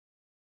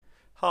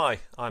Hi,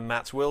 I'm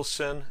Matt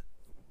Wilson,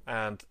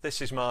 and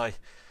this is my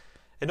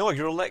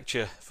inaugural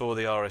lecture for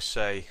the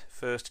RSA,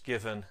 first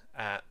given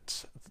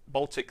at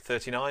Baltic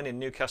 39 in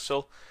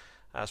Newcastle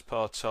as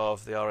part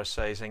of the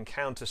RSA's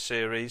Encounter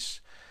series.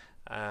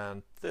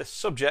 And the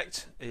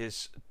subject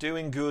is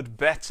Doing Good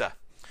Better.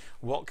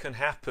 What can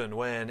happen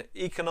when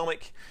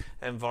economic,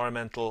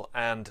 environmental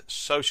and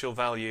social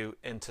value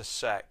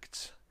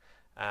intersect?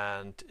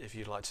 And if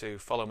you'd like to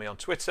follow me on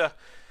Twitter,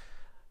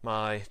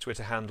 my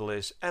Twitter handle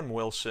is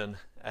Wilson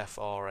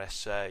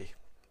FRSA.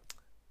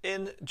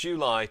 In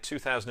July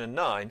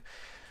 2009,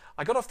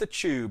 I got off the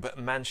tube at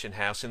Mansion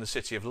House in the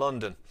City of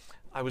London.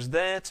 I was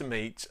there to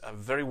meet a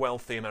very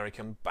wealthy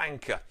American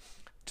banker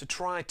to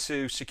try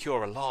to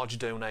secure a large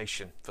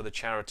donation for the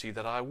charity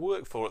that I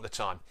worked for at the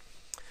time.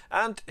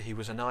 And he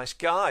was a nice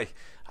guy,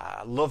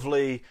 a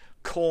lovely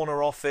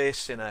corner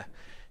office in a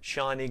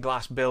shiny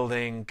glass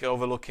building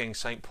overlooking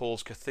St.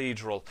 Paul's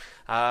Cathedral.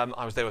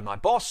 I was there with my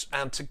boss,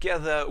 and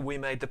together we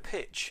made the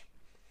pitch.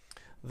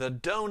 The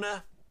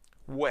donor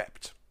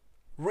wept.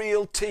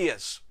 Real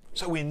tears.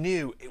 So we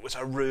knew it was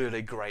a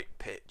really great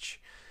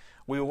pitch.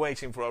 We were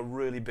waiting for a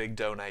really big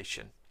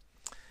donation.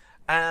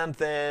 And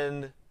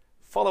then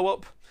follow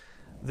up,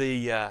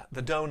 the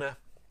donor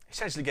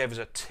essentially gave us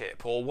a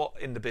tip, or what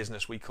in the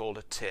business we called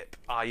a tip,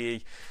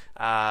 i.e.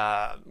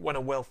 When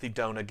a wealthy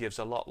donor gives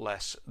a lot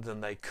less than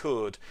they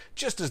could,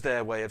 just as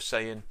their way of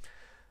saying,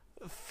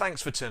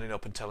 thanks for turning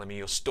up and telling me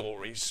your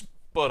stories,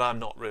 but I'm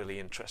not really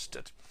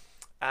interested.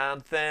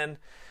 And then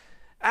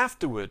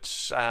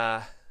afterwards,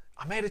 I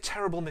made a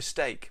terrible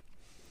mistake.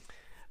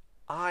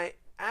 I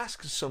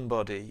asked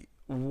somebody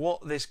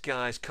what this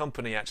guy's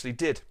company actually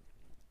did.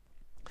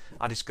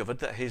 I discovered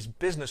that his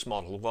business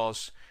model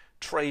was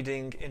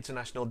trading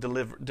international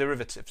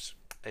derivatives,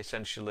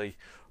 essentially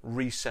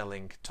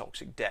reselling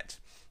toxic debt.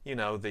 You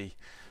know, the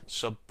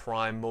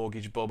subprime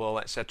mortgage bubble,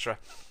 etc.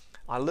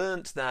 I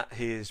learnt that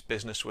his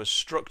business was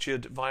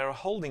structured via a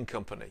holding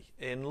company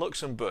in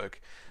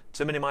Luxembourg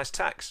to minimize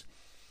tax.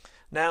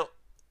 Now,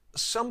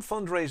 some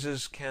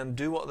fundraisers can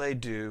do what they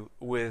do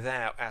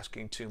without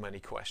asking too many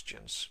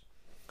questions.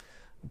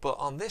 But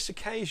on this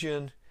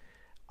occasion,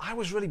 I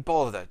was really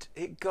bothered.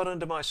 It got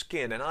under my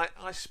skin, and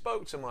I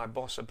spoke to my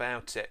boss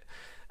about it,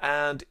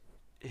 and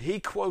he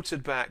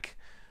quoted back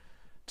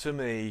to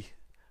me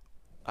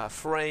a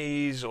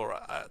phrase or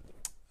a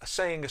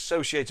saying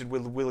associated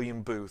with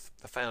William Booth,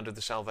 the founder of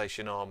the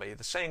Salvation Army.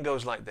 The saying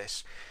goes like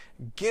this: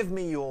 give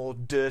me your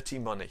dirty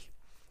money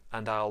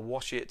and I'll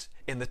wash it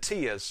in the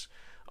tears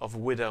of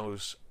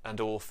widows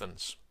and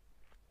orphans.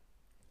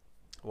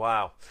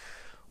 Wow.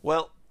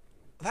 Well,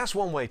 that's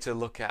one way to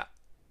look at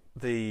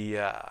the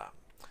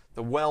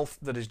wealth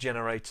that is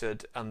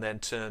generated and then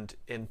turned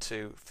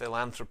into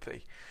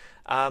philanthropy.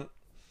 But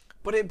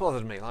it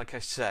bothered me, like I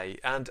say,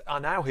 and I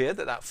now hear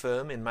that that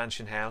firm in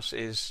Mansion House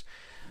is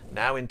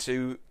now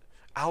into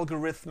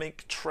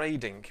algorithmic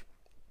trading,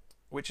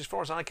 which as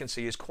far as I can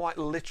see is quite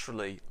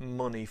literally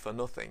money for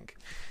nothing.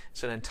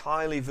 It's an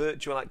entirely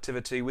virtual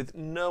activity with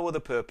no other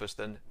purpose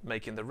than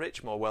making the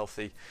rich more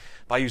wealthy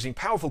by using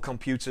powerful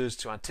computers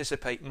to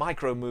anticipate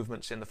micro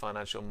movements in the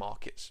financial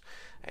markets.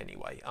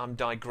 Anyway, I'm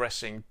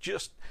digressing.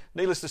 Just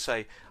needless to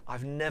say,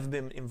 I've never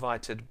been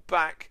invited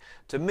back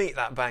to meet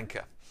that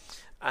banker,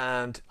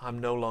 and I'm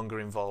no longer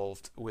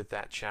involved with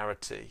that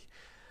charity.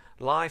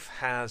 Life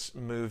has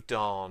moved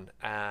on,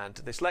 and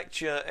this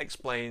lecture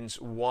explains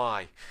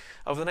why.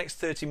 Over the next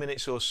 30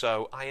 minutes or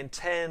so, I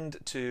intend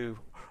to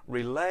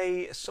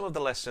relay some of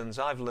the lessons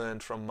I've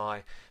learned from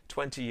my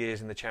 20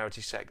 years in the charity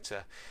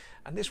sector,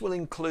 and this will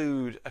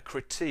include a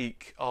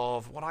critique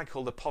of what I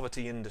call the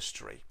poverty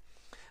industry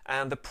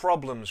and the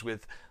problems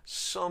with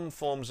some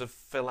forms of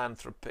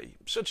philanthropy,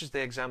 such as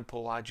the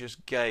example I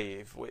just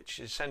gave, which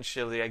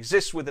essentially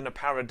exists within a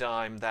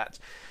paradigm that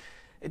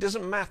it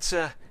doesn't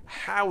matter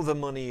how the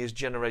money is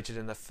generated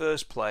in the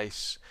first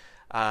place,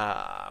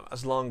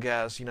 as long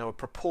as, you know, a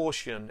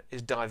proportion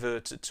is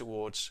diverted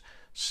towards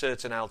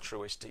certain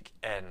altruistic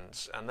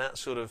ends. And that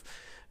sort of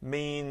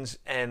means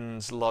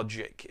ends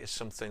logic is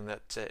something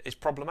that is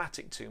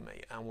problematic to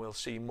me, and we'll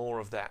see more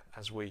of that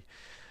as we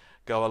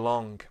go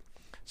along.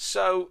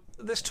 So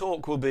this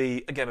talk will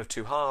be a game of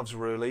two halves,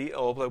 really,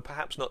 although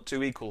perhaps not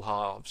two equal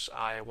halves.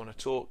 I want to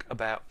talk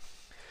about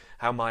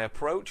how my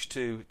approach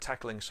to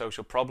tackling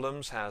social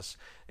problems has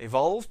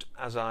evolved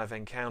as I've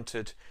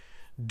encountered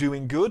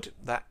doing good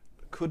that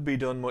could be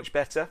done much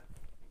better,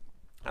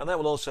 and that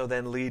will also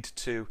then lead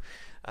to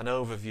an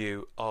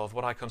overview of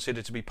what I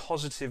consider to be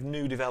positive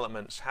new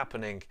developments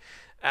happening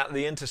at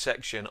the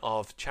intersection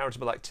of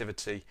charitable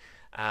activity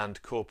and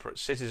corporate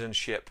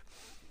citizenship.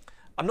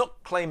 I'm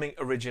not claiming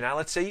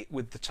originality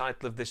with the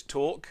title of this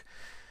talk.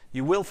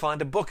 You will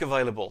find a book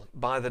available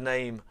by the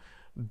name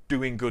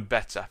Doing Good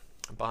Better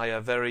by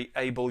a very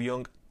able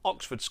young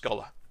Oxford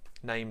scholar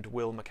named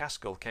Will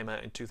MacAskill. Came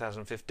out in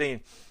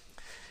 2015.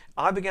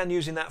 I began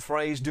using that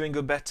phrase, doing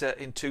good better,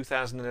 in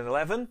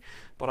 2011,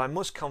 but I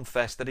must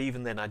confess that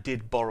even then I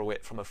did borrow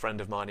it from a friend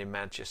of mine in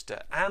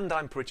Manchester, and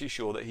I'm pretty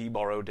sure that he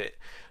borrowed it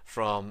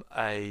from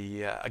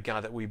a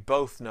guy that we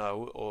both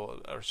know or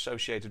are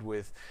associated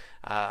with,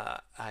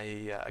 a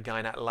guy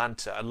in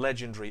Atlanta, a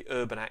legendary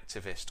urban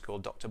activist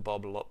called Dr.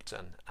 Bob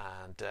Lupton,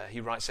 and he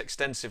writes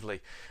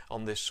extensively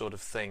on this sort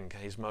of thing,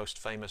 his most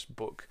famous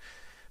book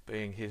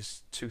being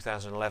his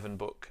 2011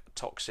 book,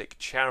 Toxic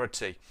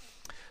Charity.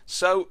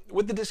 So,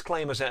 with the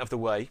disclaimers out of the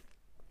way,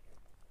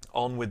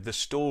 on with the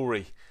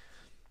story.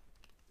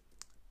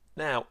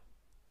 Now,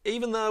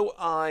 even though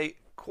I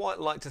quite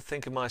like to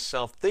think of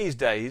myself these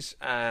days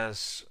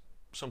as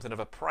something of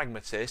a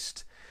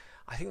pragmatist,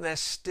 I think there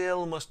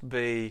still must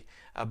be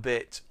a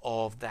bit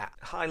of that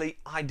highly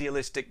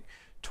idealistic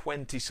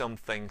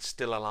 20-something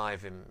still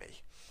alive in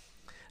me.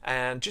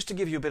 And just to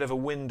give you a bit of a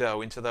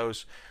window into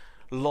those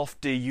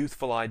lofty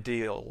youthful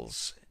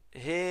ideals,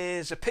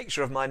 here's a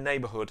picture of my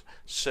neighbourhood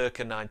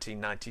circa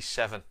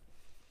 1997.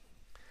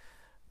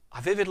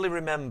 I vividly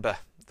remember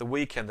the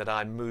weekend that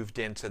I moved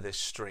into this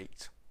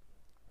street.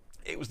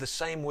 It was the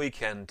same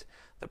weekend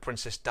that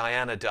Princess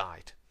Diana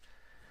died.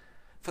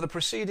 For the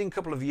preceding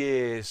couple of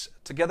years,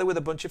 together with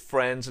a bunch of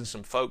friends and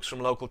some folks from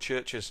local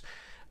churches,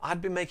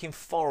 I'd been making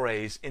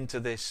forays into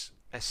this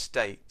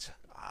estate,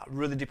 a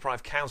really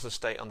deprived council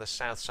estate on the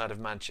south side of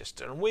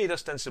Manchester, and we'd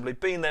ostensibly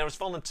been there as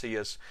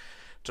volunteers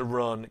to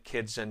run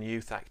kids and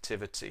youth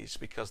activities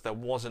because there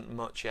wasn't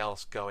much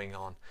else going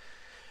on.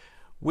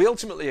 We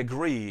ultimately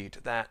agreed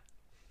that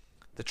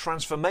the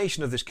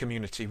transformation of this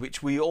community,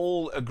 which we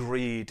all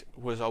agreed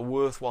was a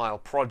worthwhile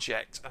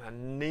project and a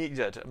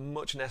needed, a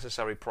much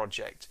necessary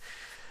project,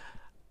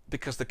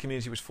 because the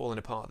community was falling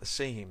apart at the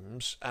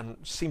seams and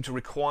seemed to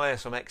require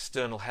some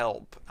external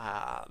help,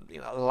 a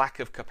lack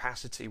of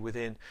capacity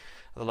within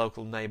the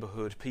local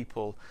neighbourhood,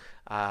 people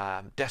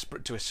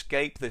desperate to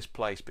escape this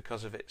place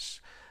because of its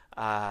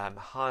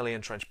highly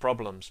entrenched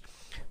problems.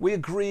 We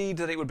agreed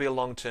that it would be a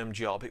long-term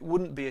job. It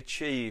wouldn't be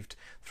achieved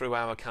through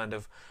our kind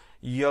of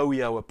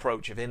yo-yo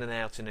approach of in and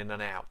out and in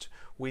and out.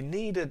 We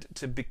needed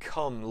to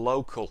become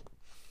local.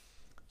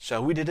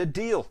 So we did a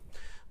deal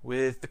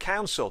with the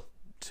council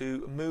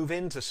to move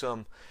into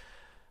some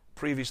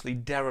previously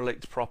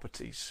derelict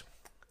properties.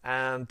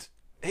 And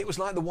it was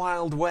like the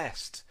Wild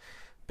West,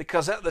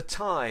 because at the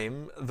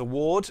time the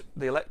ward,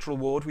 the electoral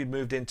ward we'd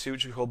moved into,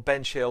 which we called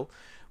Bench Hill,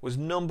 was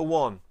number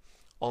one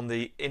on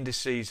the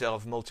indices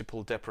of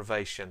multiple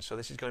deprivation. So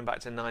this is going back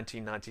to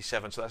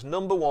 1997. So that's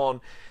number one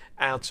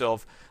out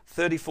of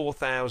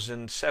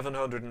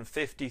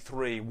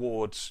 34,753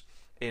 wards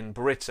in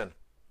Britain.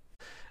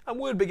 And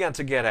word began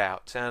to get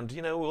out, and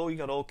we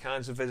got all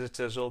kinds of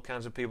visitors, all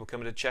kinds of people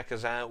coming to check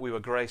us out. We were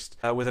graced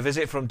with a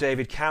visit from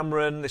David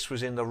Cameron. This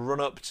was in the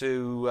run-up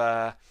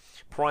to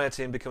prior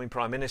to him becoming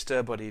Prime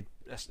Minister, but he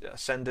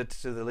ascended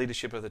to the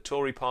leadership of the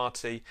Tory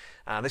party.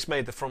 This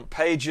made the front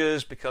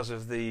pages because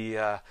of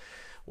the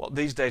what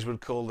these days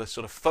would call the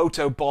sort of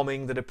photo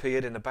bombing that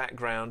appeared in the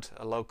background.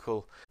 A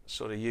local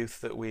sort of youth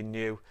that we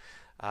knew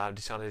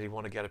decided he'd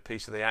want to get a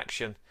piece of the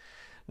action.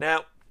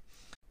 Now,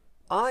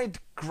 I'd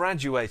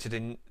graduated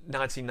in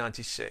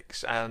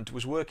 1996 and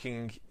was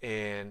working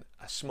in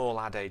a small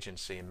ad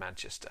agency in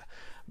Manchester,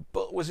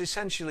 but was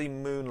essentially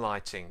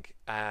moonlighting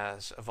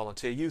as a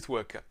volunteer youth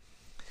worker.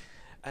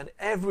 And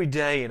every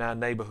day in our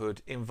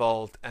neighbourhood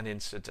involved an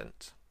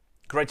incident.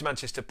 Greater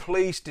Manchester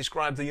Police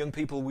described the young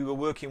people we were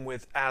working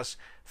with as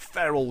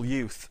feral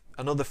youth,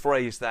 another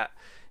phrase that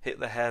hit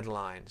the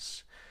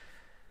headlines.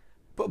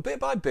 But bit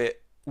by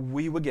bit,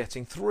 we were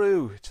getting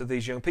through to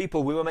these young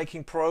people. We were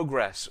making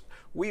progress.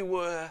 We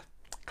were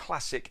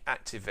classic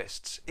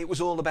activists. It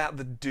was all about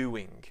the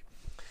doing,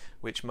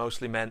 which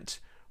mostly meant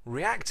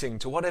reacting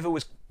to whatever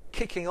was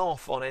kicking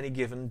off on any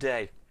given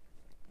day.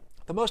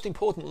 The most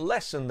important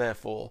lesson,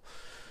 therefore,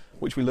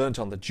 which we learnt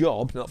on the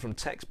job, not from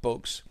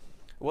textbooks,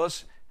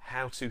 was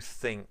how to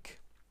think.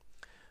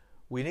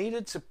 We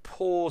needed to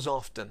pause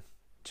often,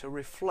 to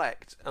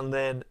reflect, and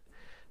then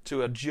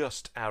to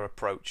adjust our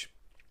approach.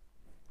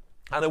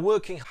 And a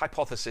working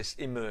hypothesis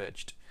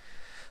emerged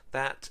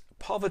that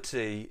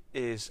poverty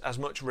is as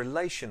much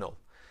relational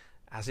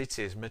as it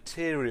is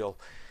material.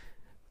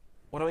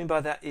 What I mean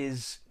by that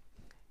is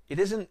it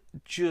isn't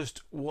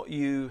just what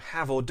you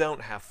have or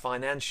don't have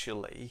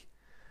financially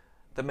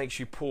that makes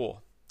you poor.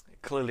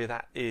 Clearly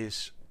that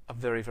is a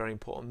very, very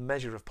important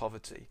measure of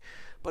poverty.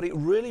 But it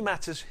really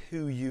matters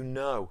who you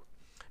know,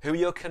 who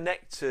you're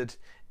connected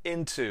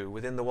into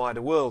within the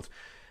wider world.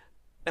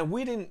 And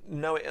we didn't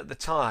know it at the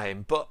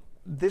time, but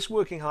this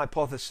working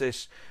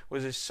hypothesis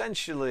was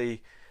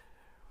essentially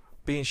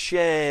being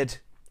shared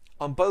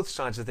on both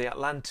sides of the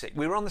Atlantic.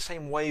 We were on the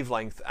same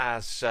wavelength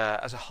as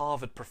a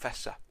Harvard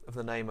professor of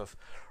the name of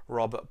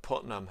Robert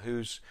Putnam,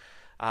 whose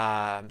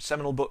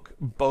seminal book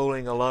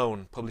Bowling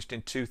Alone, published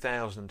in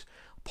 2000,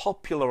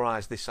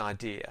 popularized this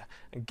idea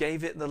and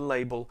gave it the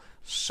label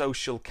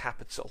social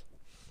capital,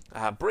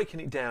 breaking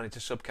it down into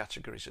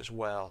subcategories as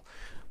well.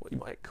 What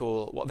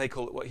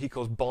he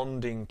calls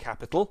bonding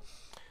capital,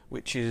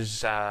 which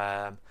is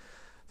the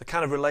the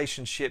kind of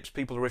relationships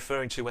people are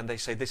referring to when they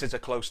say this is a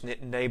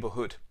close-knit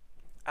neighbourhood.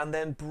 And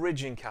then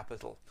bridging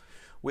capital,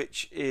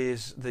 which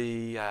is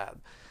the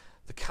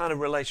kind of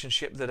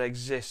relationship that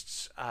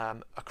exists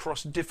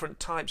across different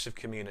types of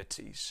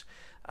communities.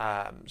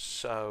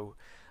 For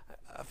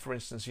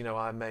instance,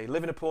 I may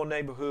live in a poor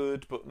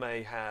neighbourhood, but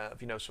may have,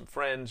 some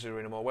friends who are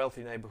in a more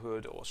wealthy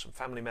neighbourhood, or some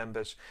family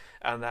members,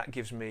 and that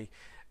gives me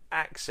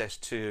access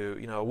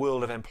to, a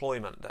world of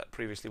employment that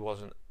previously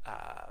wasn't,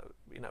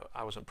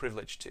 I wasn't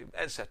privileged to,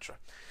 etc.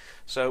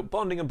 So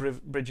bonding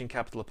and bridging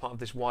capital are part of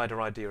this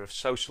wider idea of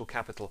social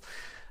capital.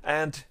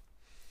 And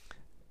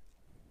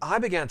I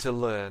began to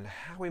learn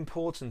how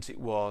important it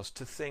was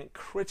to think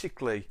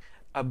critically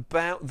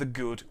about the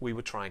good we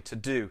were trying to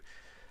do,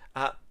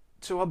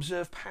 to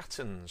observe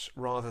patterns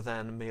rather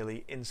than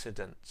merely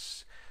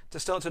incidents, to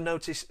start to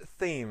notice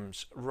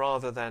themes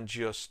rather than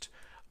just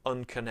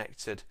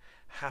unconnected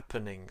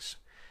happenings.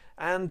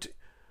 And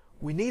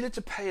we needed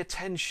to pay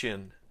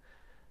attention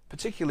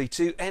particularly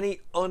to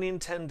any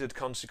unintended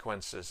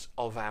consequences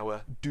of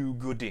our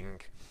do-gooding,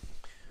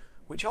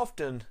 which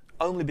often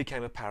only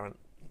became apparent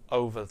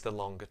over the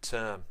longer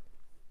term.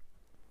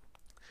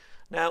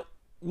 Now,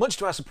 much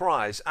to our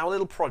surprise, our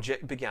little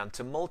project began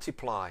to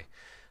multiply,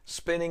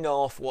 spinning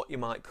off what you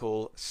might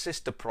call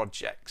sister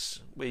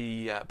projects.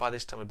 We, by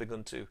this time, had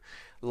begun to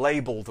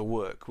label the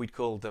work. We'd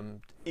called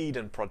them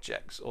Eden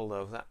projects,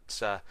 although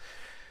that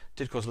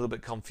did cause a little bit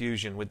of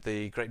confusion with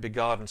the Great Big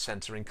Garden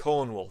Centre in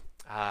Cornwall.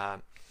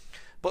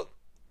 But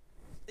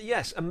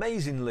yes,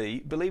 amazingly,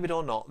 believe it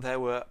or not, there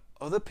were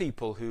other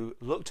people who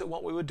looked at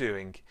what we were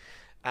doing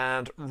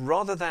and,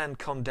 rather than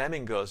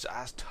condemning us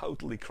as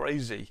totally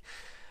crazy,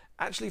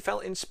 actually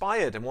felt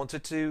inspired and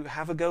wanted to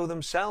have a go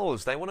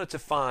themselves. They wanted to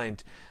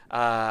find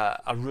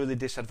a really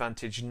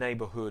disadvantaged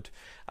neighbourhood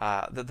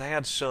that they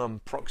had some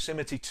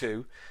proximity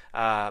to,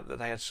 that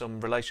they had some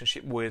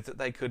relationship with, that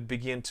they could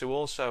begin to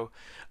also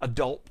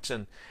adopt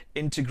and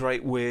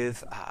integrate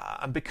with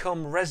and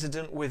become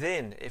resident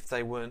within if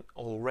they weren't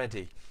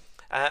already.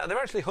 And there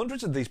are actually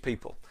hundreds of these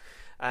people.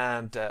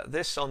 And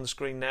this on the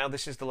screen now,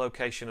 this is the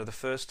location of the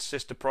first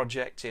sister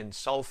project in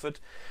Salford,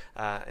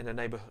 in a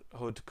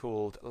neighbourhood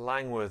called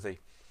Langworthy.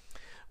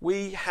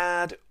 We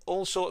had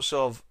all sorts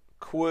of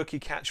quirky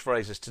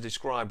catchphrases to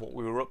describe what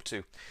we were up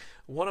to.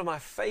 One of my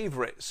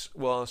favourites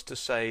was to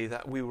say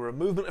that we were a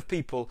movement of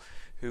people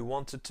who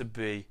wanted to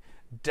be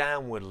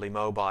downwardly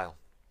mobile.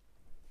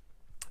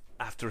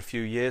 After a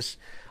few years,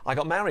 I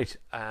got married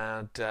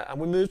and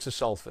we moved to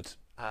Salford,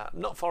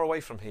 not far away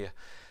from here.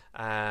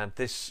 And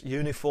this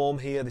uniform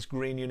here, this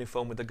green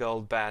uniform with the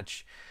gold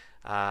badge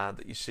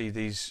that you see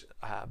these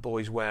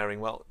boys wearing,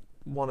 well,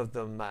 one of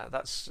them,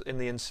 that's in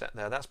the inset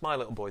there, that's my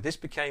little boy. This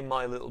became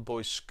my little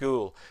boy's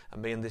school,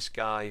 and me and this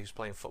guy who's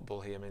playing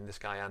football here, this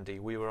guy Andy,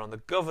 we were on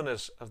the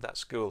governors of that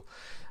school.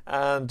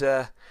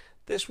 And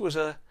this was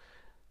a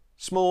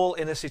small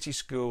inner city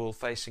school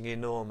facing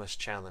enormous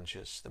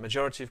challenges. The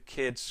majority of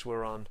kids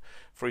were on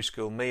free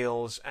school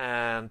meals,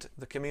 and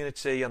the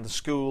community and the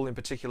school in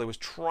particular was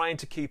trying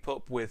to keep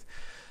up with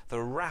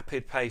the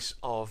rapid pace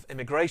of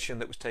immigration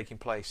that was taking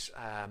place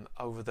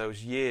over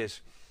those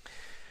years.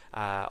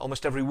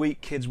 Almost every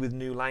week, kids with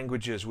new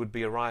languages would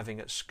be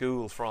arriving at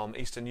school from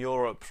Eastern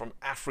Europe, from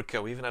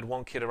Africa. We even had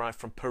one kid arrive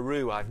from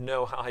Peru. I've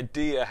no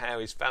idea how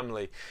his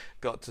family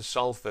got to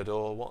Salford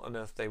or what on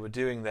earth they were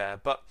doing there.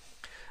 But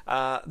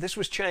this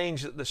was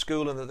change that the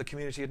school and that the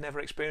community had never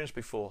experienced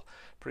before.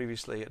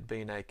 Previously, it had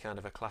been a kind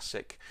of a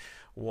classic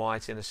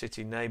white inner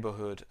city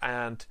neighbourhood.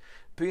 And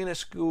being a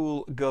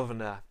school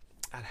governor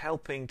and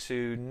helping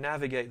to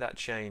navigate that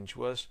change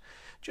was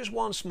just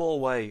one small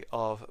way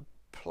of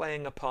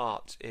playing a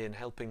part in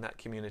helping that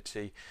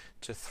community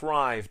to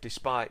thrive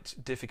despite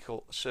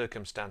difficult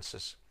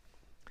circumstances.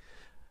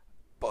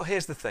 But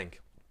here's the thing.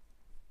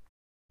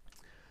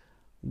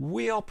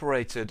 We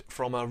operated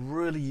from a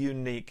really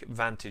unique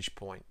vantage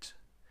point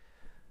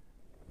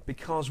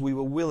because we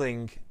were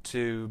willing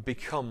to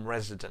become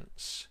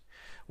residents.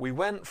 We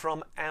went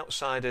from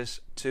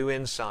outsiders to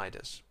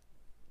insiders,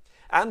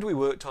 and we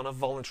worked on a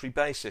voluntary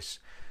basis.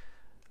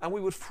 And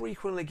we would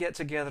frequently get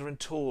together and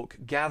talk,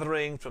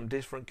 gathering from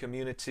different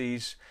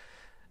communities,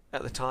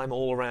 at the time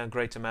all around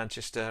Greater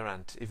Manchester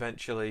and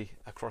eventually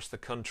across the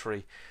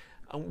country.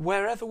 And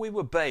wherever we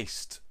were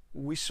based,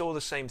 we saw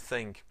the same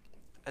thing: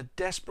 a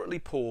desperately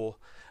poor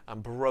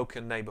and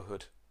broken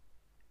neighbourhood.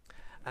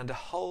 And a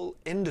whole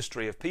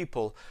industry of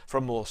people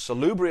from more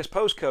salubrious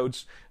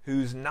postcodes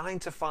whose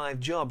 9-to-5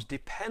 jobs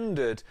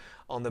depended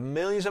on the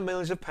millions and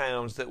millions of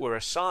pounds that were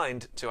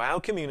assigned to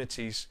our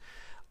communities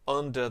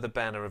under the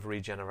banner of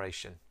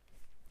regeneration.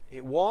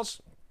 It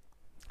was,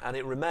 and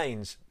it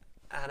remains,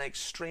 an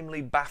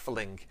extremely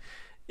baffling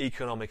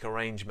economic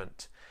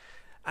arrangement.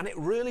 And it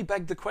really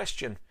begged the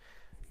question,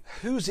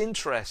 whose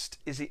interest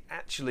is it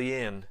actually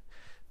in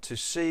to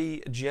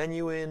see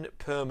genuine,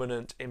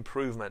 permanent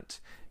improvement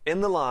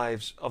in the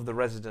lives of the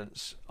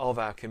residents of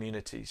our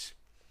communities?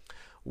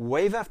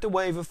 Wave after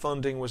wave of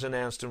funding was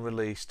announced and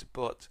released,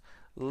 but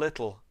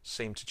little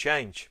seemed to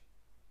change.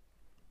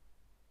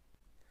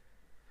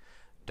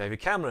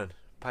 David Cameron,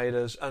 paid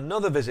us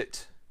another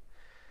visit.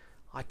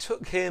 I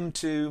took him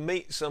to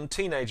meet some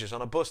teenagers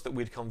on a bus that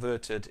we'd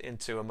converted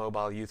into a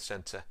mobile youth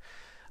centre.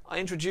 I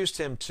introduced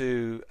him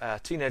to a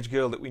teenage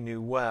girl that we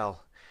knew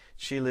well.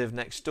 She lived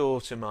next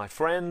door to my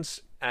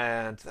friends,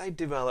 and they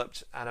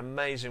developed an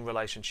amazing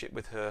relationship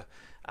with her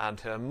and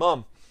her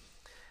mum.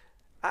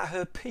 At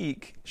her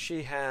peak,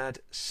 she had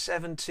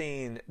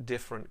 17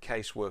 different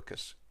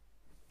caseworkers.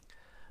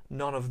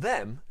 None of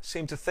them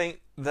seemed to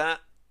think that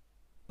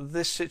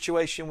this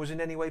situation was in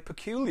any way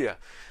peculiar,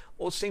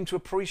 or seemed to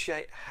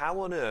appreciate how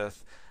on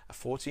earth a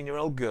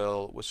 14-year-old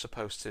girl was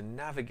supposed to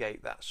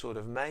navigate that sort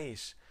of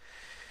maze.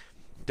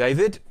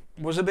 David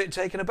was a bit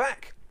taken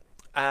aback,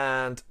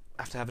 and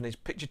after having his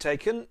picture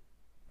taken,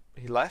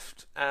 he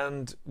left,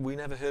 and we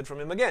never heard from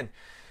him again,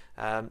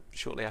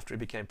 shortly after he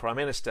became Prime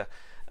Minister.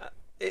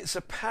 It's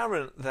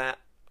apparent that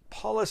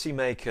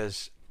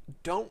policymakers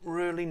don't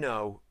really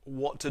know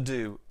what to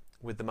do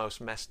with the most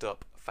messed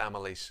up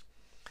families.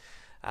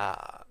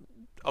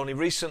 Only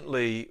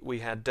recently we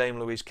had Dame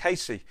Louise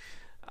Casey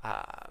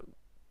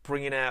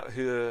bringing out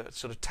her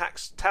sort of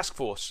task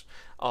force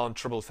on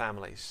troubled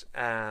families,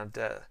 and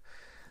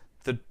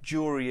the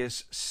jury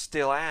is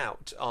still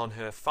out on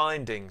her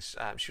findings.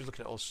 She was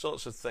looking at all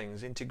sorts of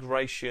things,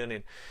 integration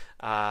in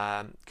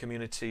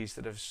communities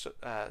that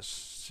have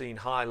seen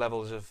high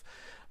levels of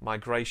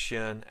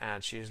migration,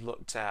 and she's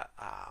looked at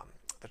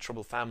the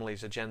troubled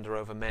families agenda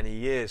over many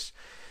years.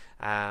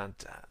 And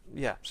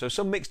so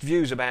some mixed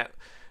views about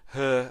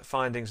her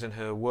findings and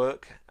her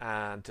work,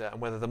 and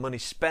whether the money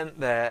spent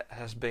there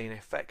has been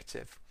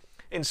effective.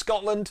 In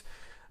Scotland,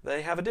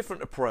 they have a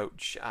different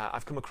approach.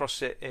 I've come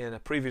across it in a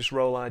previous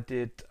role I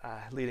did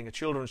leading a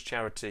children's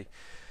charity.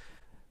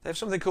 They have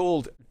something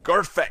called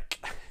GERFEC.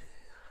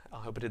 I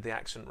hope I did the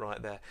accent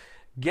right there.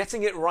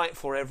 Getting it right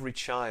for every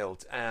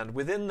child. And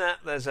within that,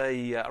 there's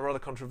a rather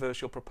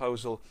controversial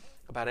proposal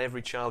about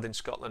every child in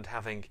Scotland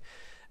having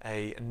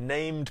a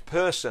named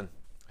person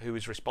who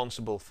is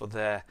responsible for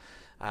their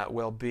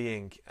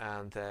well-being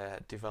and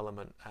their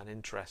development and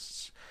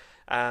interests.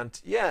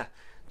 And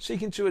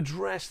seeking to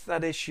address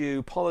that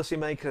issue,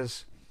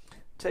 policymakers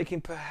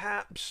taking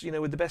perhaps,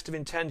 with the best of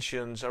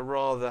intentions, a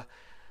rather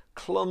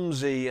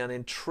clumsy and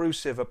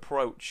intrusive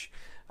approach,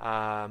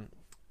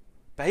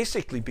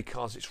 basically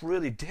because it's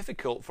really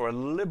difficult for a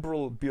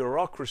liberal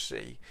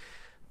bureaucracy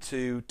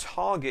to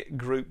target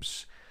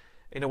groups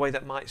in a way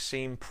that might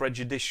seem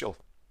prejudicial.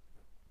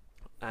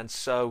 And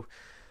so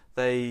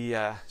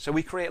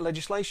we create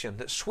legislation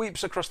that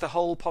sweeps across the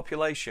whole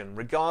population,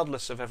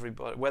 regardless of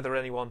everybody, whether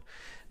anyone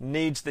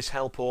needs this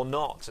help or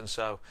not. And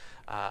so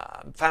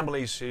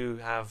families who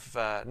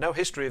have no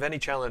history of any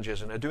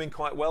challenges and are doing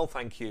quite well,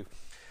 thank you,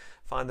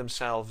 find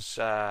themselves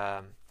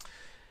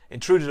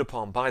intruded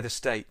upon by the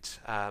state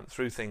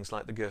through things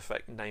like the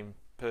GERFEC named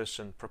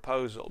person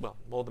proposal. Well,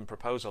 more than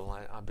proposal,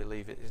 I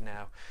believe it is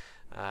now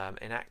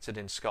enacted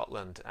in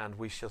Scotland, and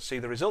we shall see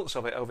the results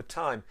of it over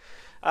time.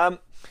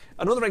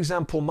 Another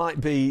example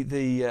might be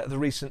the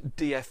recent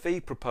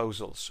DFE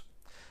proposals,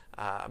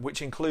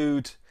 which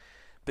include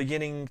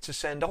beginning to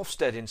send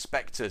Ofsted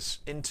inspectors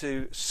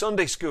into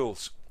Sunday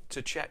schools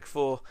to check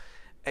for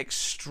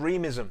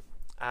extremism.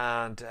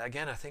 And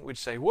again, I think we'd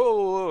say,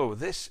 whoa,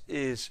 this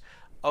is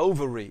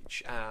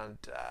overreach. And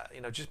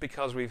just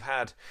because we've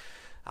had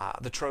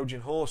the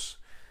Trojan horse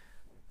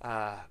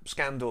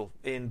scandal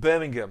in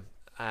Birmingham,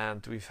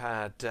 and we've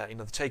had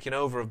the taking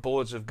over of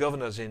boards of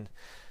governors in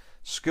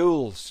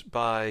schools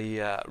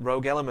by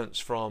rogue elements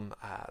from,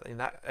 in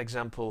that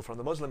example, from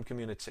the Muslim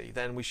community,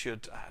 then we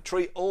should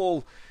treat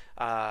all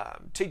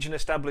teaching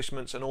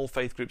establishments and all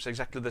faith groups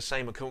exactly the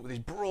same and come up with these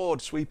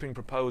broad, sweeping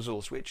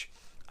proposals, which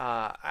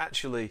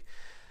actually,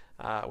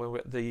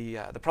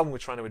 the problem we're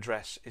trying to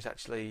address is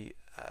actually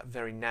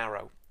very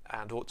narrow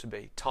and ought to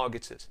be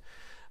targeted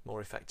more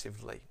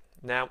effectively.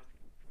 Now,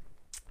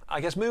 I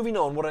guess moving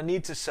on, what I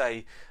need to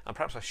say, and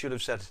perhaps I should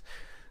have said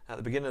at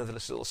the beginning of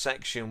this little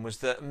section, was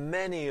that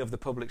many of the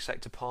public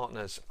sector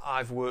partners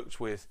I've worked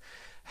with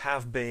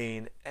have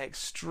been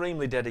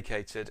extremely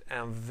dedicated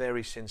and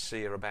very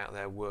sincere about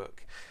their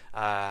work.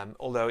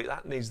 Although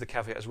that needs the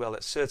caveat as well,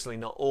 it's certainly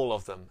not all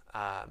of them,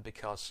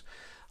 because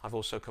I've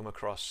also come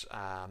across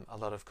a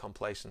lot of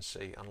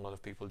complacency and a lot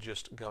of people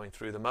just going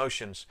through the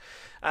motions.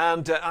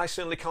 And I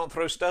certainly can't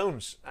throw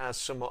stones, as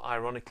somewhat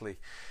ironically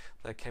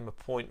there came a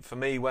point for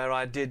me where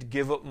I did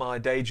give up my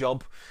day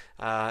job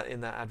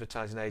in that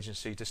advertising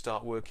agency to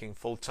start working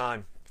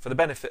full-time for the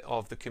benefit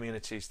of the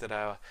communities that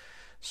our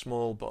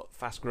small but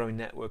fast-growing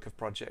network of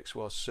projects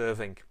was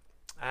serving.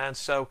 And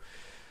so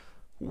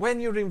when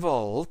you're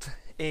involved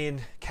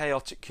in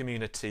chaotic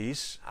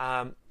communities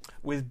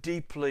with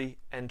deeply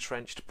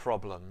entrenched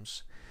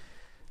problems,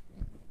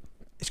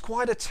 it's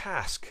quite a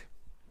task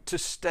to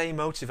stay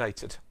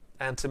motivated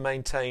and to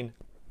maintain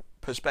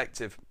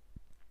perspective.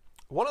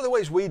 One of the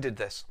ways we did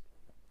this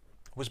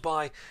was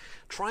by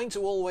trying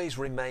to always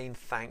remain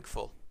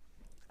thankful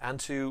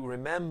and to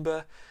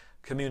remember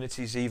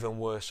communities even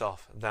worse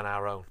off than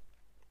our own.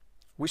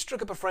 We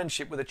struck up a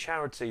friendship with a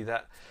charity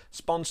that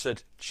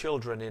sponsored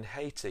children in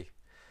Haiti.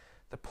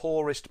 the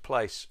poorest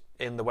place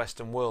in the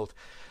Western world.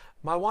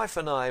 My wife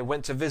and I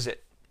went to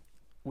visit.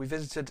 We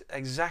visited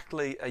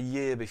exactly a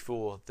year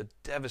before the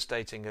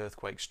devastating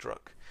earthquake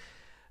struck.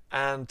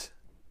 And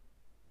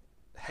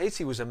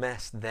Haiti was a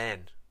mess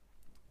then.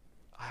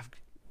 I have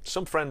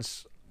some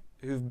friends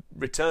who've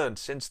returned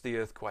since the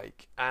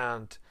earthquake,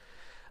 and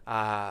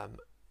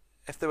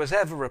if there was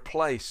ever a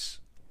place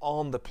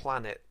on the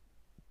planet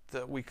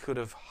that we could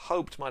have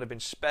hoped might have been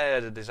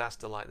spared a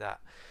disaster like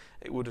that,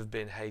 it would have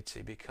been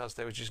Haiti, because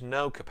there was just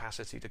no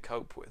capacity to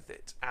cope with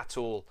it at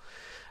all.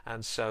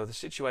 And so the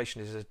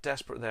situation is as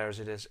desperate there as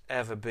it has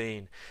ever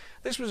been.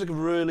 This was a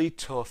really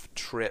tough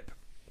trip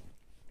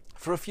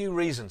for a few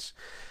reasons.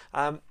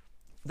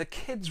 The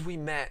kids we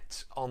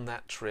met on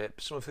that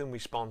trip, some of whom we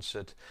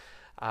sponsored,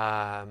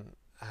 and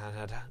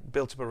had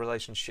built up a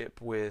relationship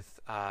with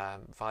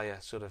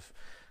via sort of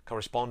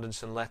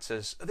correspondence and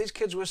letters. These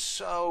kids were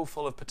so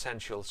full of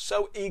potential,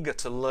 so eager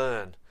to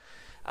learn,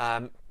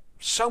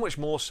 so much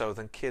more so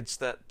than kids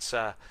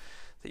that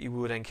you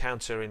would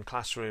encounter in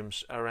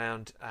classrooms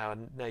around our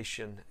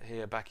nation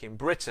here back in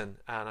Britain.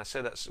 And I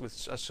say that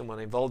as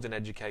someone involved in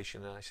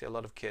education, and I see a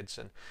lot of kids,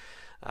 and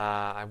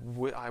I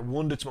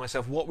wonder to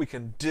myself what we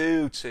can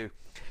do to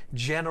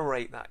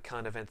generate that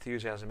kind of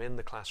enthusiasm in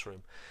the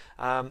classroom.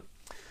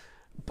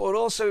 But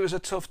also it was a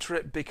tough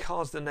trip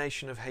because the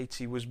nation of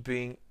Haiti was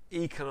being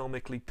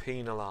economically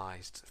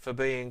penalised for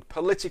being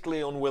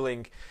politically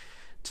unwilling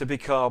to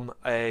become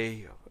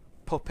a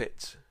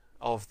puppet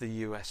of the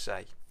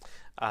USA,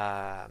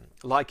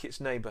 like its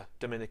neighbour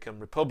Dominican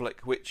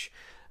Republic, which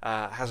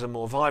has a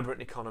more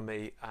vibrant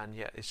economy and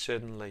yet is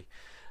certainly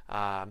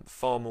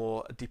far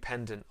more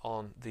dependent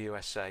on the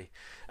USA.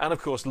 And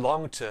of course,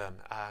 long term,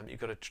 you've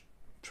got a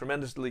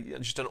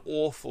just an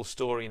awful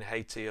story in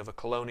Haiti of a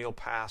colonial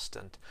past,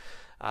 and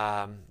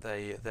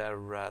their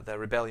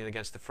rebellion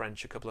against the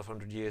French a couple of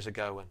hundred years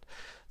ago, and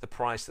the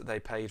price that they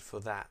paid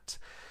for that.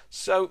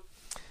 So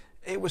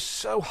it was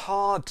so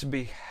hard to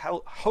be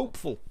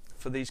hopeful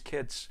for these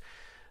kids,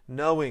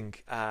 knowing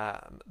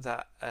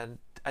that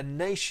a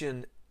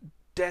nation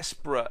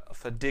desperate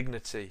for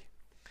dignity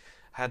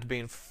had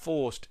been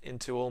forced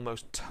into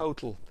almost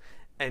total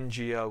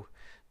NGO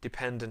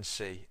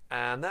dependency.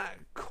 And that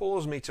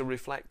caused me to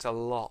reflect a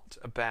lot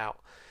about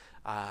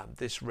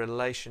this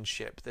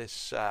relationship,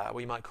 this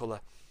we might call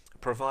a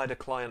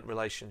provider-client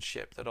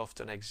relationship that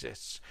often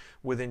exists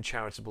within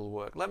charitable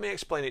work. Let me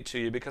explain it to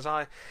you, because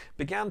I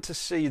began to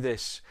see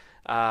this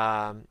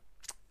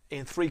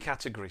in three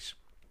categories.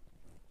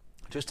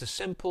 Just a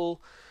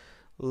simple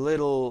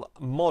little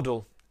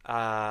model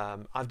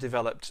I've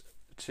developed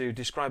to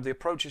describe the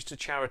approaches to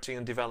charity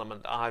and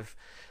development I've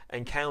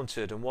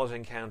encountered and was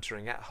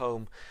encountering at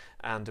home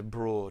and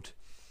abroad.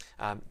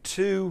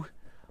 To,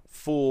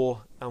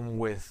 for, and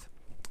with.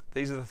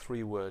 These are the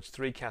three words,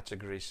 three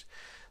categories.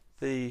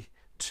 The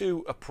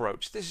to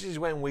approach. This is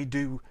when we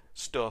do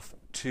stuff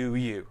to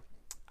you.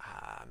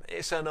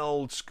 It's an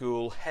old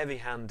school,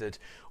 heavy-handed,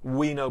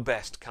 we know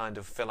best kind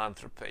of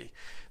philanthropy.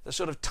 The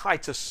sort of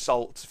Titus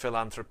Salt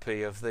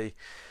philanthropy of the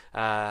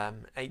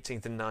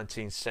 18th and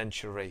 19th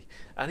century.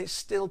 And it's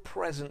still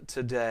present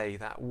today,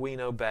 that we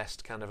know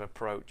best kind of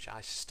approach.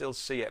 I still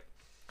see it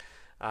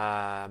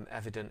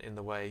evident in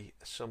the way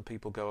some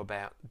people go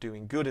about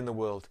doing good in the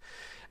world.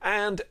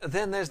 And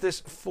then there's this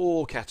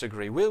for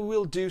category.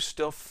 We'll do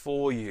stuff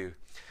for you.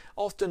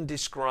 Often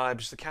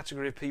describes the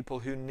category of people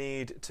who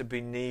need to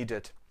be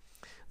needed.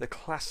 The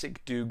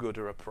classic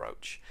do-gooder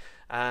approach.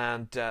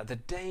 And the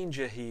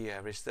danger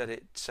here is that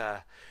it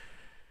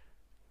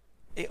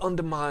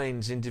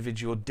undermines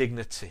individual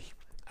dignity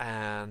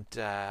and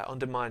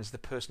undermines the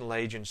personal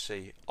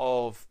agency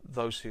of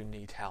those who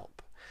need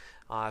help.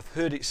 I've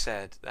heard it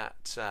said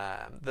that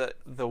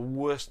the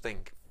worst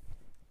thing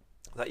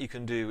that you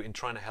can do in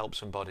trying to help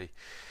somebody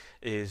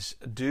is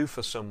do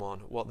for someone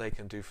what they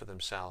can do for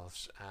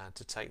themselves, and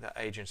to take that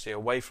agency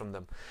away from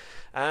them.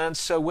 And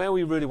so where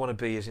we really want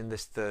to be is in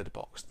this third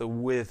box, the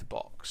with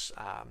box.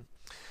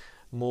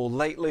 More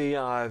lately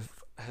I've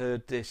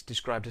heard this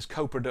described as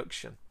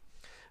co-production,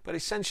 but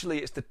essentially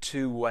it's the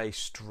two-way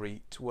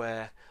street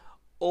where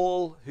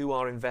all who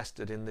are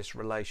invested in this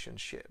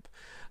relationship,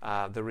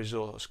 the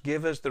resource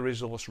givers, the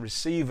resource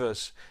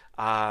receivers,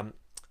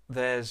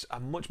 there's a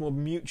much more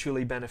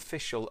mutually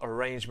beneficial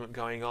arrangement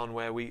going on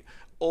where we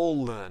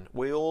all learn,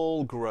 we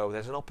all grow.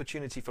 There's an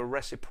opportunity for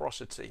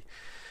reciprocity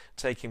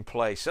taking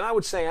place. And I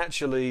would say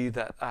actually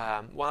that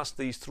whilst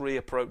these three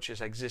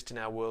approaches exist in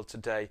our world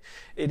today,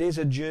 it is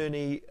a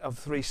journey of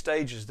three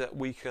stages that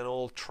we can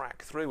all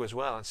track through as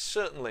well. And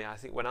certainly I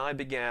think when I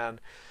began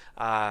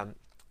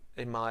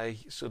in my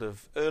sort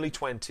of early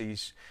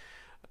 20s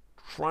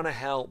trying to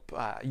help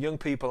young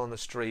people on the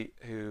street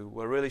who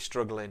were really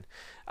struggling,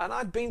 and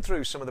I'd been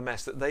through some of the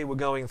mess that they were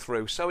going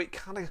through, so it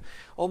kind of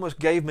almost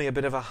gave me a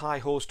bit of a high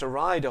horse to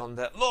ride on,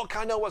 that look,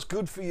 I know what's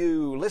good for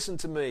you, listen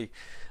to me.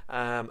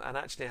 And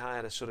actually I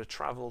had to sort of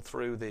travel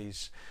through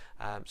these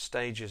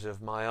stages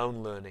of my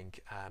own learning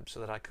so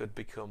that I could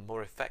become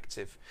more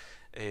effective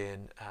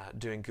in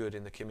doing good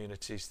in the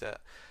communities that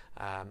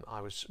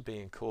I was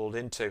being called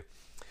into.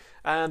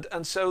 And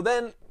so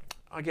then,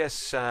 I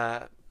guess,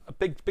 a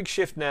big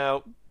shift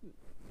now,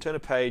 turn a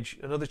page,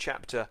 another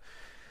chapter,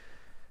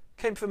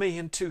 came for me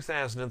in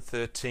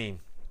 2013.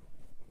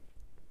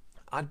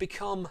 I'd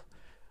become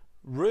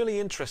really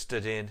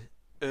interested in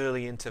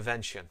early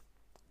intervention,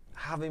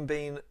 having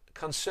been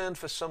concerned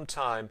for some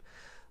time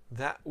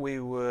that we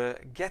were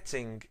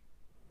getting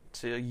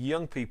to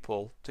young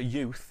people, to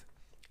youth,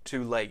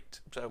 too late.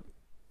 So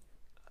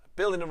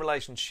building a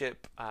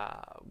relationship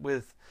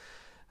with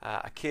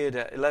a kid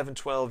at 11,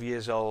 12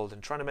 years old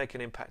and trying to make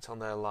an impact on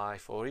their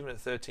life, or even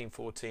at 13,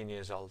 14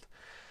 years old.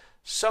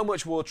 So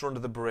much water under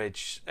the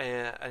bridge,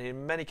 and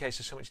in many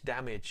cases so much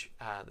damage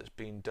that's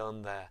been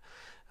done there,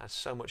 and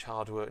so much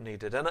hard work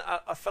needed. And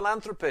a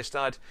philanthropist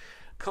I'd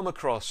come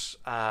across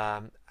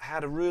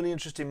had a really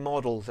interesting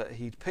model that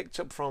he'd picked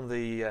up from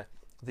the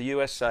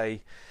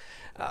USA,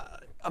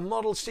 a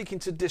model seeking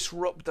to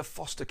disrupt the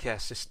foster care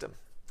system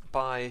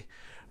by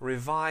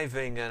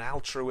reviving an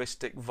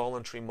altruistic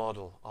voluntary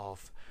model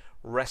of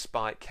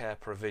respite care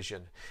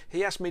provision.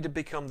 He asked me to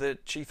become the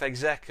chief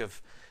exec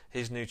of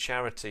his new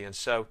charity, and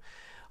so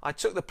I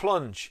took the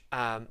plunge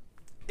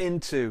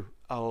into,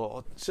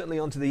 or certainly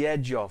onto the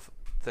edge of,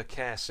 the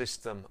care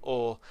system,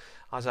 or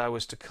as I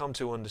was to come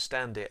to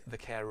understand it, the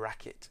care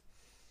racket.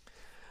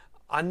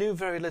 I knew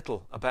very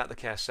little about the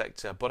care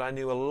sector, but I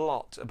knew a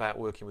lot about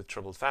working with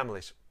troubled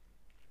families.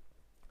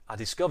 I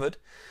discovered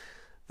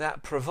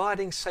that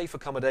providing safe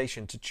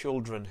accommodation to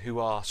children who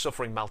are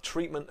suffering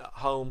maltreatment at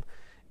home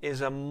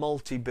is a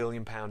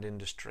multi-billion-pound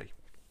industry.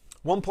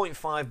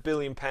 £1.5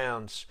 billion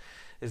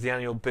is the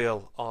annual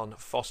bill on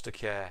foster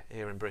care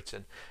here in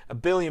Britain.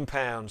 £1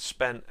 billion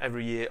spent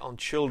every year on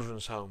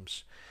children's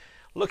homes,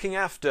 looking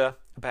after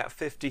about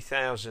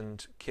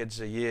 50,000 kids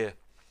a year.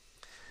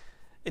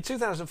 In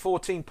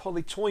 2014,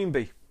 Polly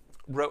Toynbee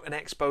wrote an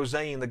expose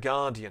in The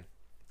Guardian,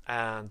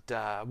 and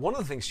one of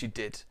the things she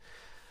did,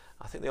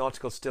 I think the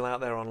article's still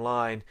out there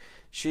online,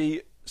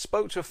 she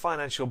spoke to a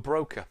financial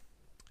broker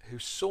who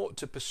sought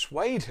to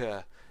persuade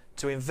her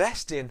to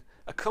invest in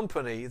a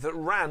company that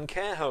ran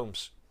care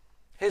homes.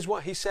 Here's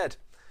what he said.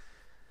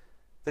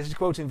 This is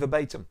quoting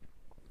verbatim.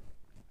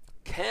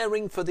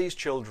 "Caring for these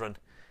children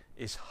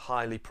is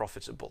highly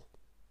profitable,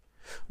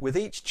 with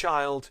each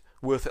child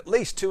worth at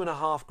least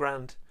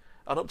 £2,500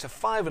 and up to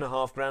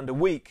 £5,500 a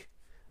week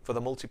for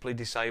the multiply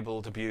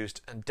disabled,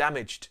 abused and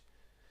damaged."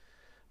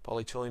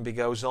 Polly Toynbee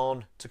goes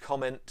on to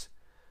comment,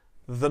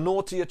 "The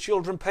naughtier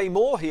children pay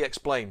more," he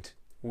explained,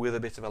 with a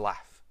bit of a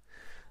laugh.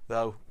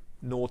 Though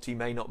naughty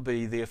may not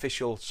be the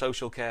official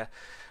social care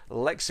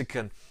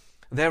lexicon,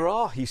 there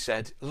are, he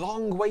said,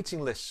 long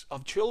waiting lists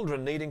of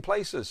children needing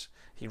places.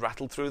 He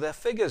rattled through their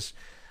figures.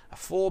 A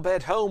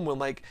 4-bed home will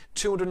make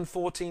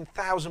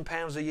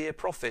 £214,000 a year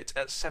profit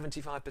at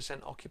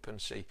 75%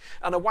 occupancy,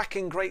 and a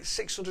whacking great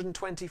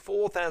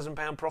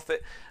 £624,000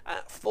 profit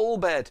at full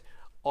bed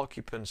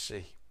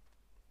occupancy.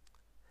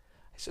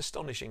 It's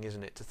astonishing,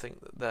 isn't it, to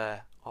think that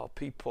there are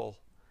people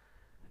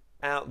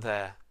out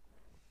there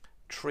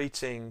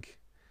treating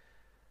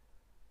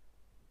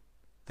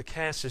the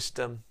care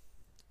system,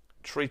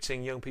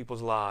 treating young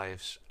people's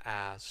lives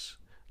as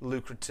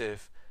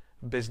lucrative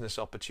business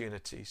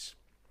opportunities.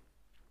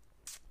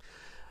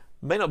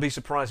 May not be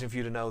surprising for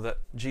you to know that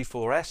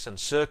G4S and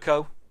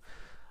Serco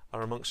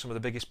are amongst some of the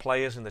biggest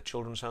players in the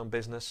children's home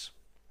business.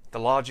 The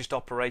largest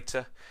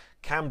operator,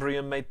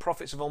 Cambrian, made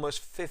profits of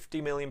almost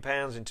 £50 million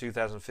in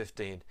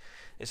 2015.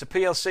 It's a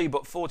PLC,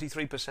 but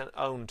 43%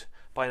 owned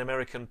by an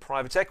American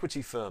private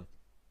equity firm.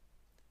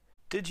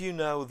 Did you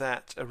know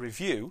that a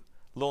review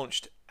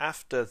launched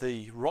after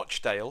the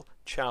Rochdale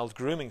child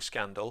grooming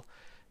scandal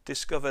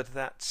discovered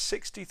that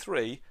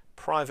 63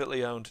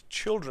 privately owned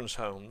children's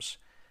homes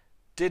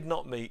did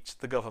not meet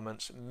the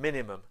government's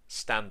minimum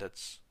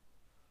standards?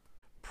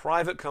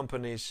 Private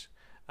companies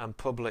and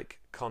public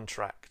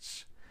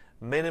contracts,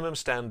 minimum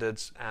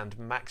standards and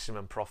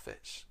maximum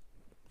profits.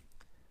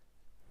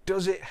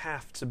 Does it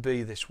have to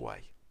be this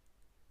way?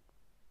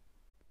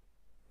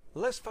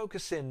 Let's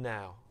focus in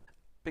now,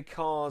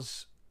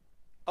 because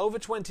over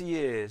 20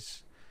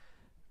 years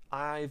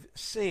I've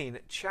seen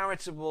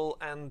charitable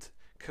and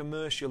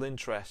commercial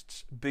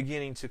interests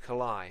beginning to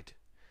collide.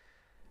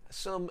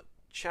 Some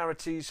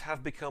charities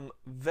have become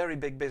very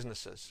big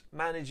businesses,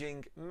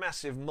 managing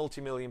massive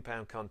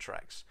multi-million-pound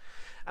contracts,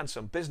 and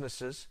some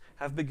businesses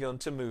have begun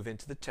to move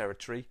into the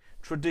territory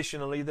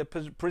traditionally the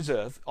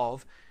preserve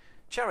of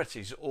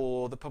charities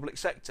or the public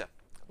sector,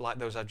 like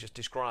those I've just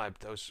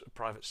described, those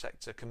private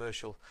sector,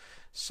 commercial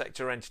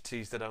sector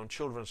entities that own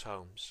children's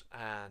homes,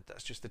 and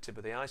that's just the tip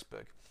of the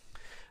iceberg.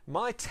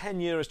 My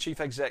tenure as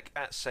chief exec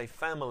at Safe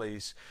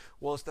Families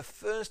was the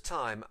first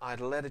time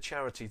I'd led a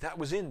charity that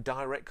was in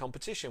direct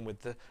competition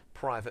with the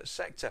private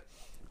sector.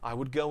 I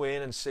would go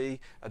in and see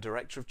a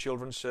director of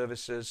children's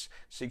services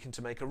seeking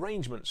to make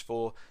arrangements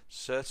for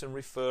certain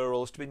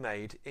referrals to be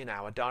made in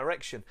our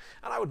direction,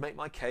 and I would make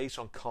my case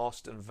on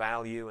cost and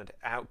value and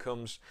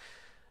outcomes.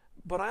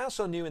 But I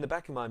also knew in the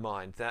back of my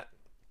mind that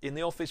in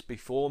the office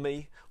before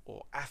me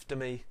or after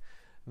me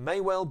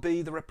may well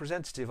be the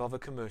representative of a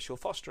commercial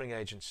fostering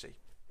agency,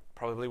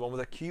 probably one with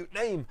a cute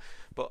name,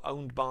 but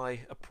owned by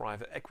a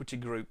private equity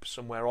group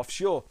somewhere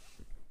offshore.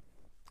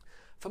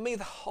 For me,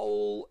 the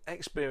whole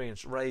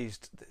experience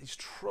raised these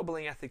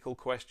troubling ethical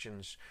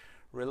questions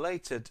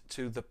related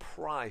to the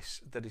price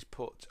that is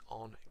put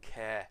on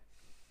care.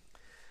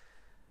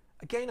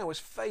 Again, I was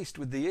faced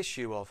with the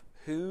issue of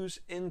whose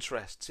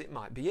interests it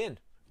might be in,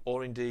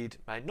 or indeed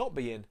might not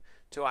be in,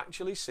 to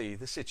actually see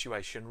the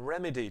situation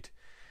remedied.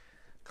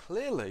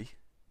 Clearly,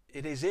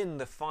 it is in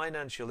the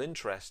financial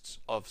interests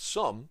of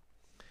some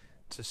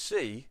to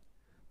see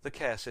the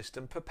care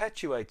system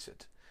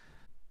perpetuated.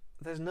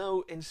 There's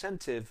no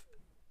incentive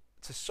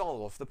to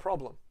solve the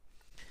problem.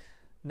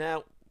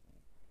 Now,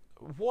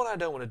 what I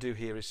don't want to do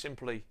here is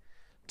simply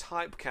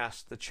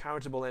typecast the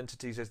charitable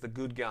entities as the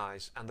good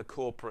guys and the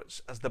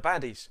corporates as the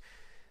baddies.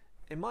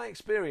 In my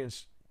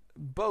experience,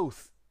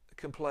 both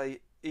can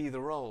play either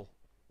role.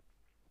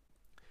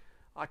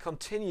 I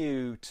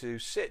continue to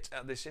sit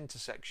at this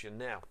intersection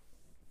now,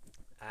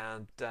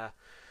 and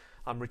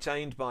I'm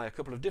retained by a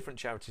couple of different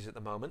charities at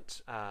the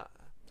moment,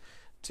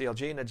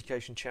 TLG, an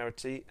education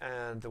charity,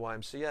 and the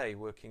YMCA,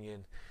 working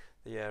in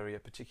the area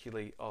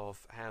particularly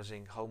of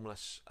housing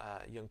homeless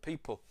young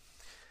people.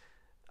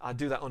 I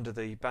do that under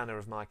the banner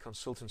of my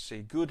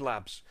consultancy, Good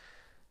Labs.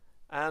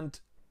 And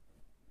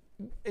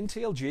in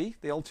TLG,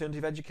 the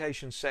alternative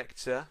education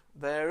sector,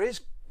 there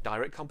is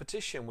direct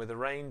competition with a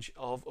range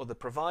of other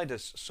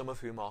providers, some of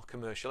whom are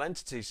commercial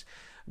entities.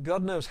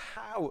 God knows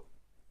how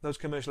those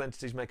commercial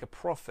entities make a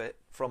profit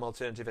from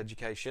alternative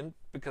education,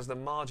 because the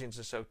margins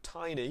are so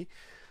tiny,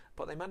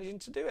 but they're managing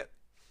to do it.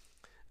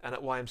 And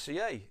at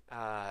YMCA,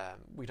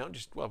 we don't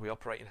just, well, we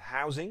operate in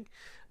housing,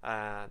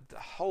 the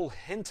whole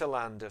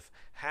hinterland of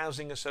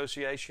housing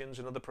associations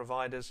and other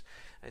providers.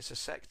 It's a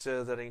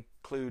sector that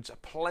includes a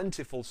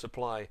plentiful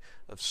supply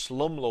of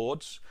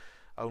slumlords,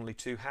 only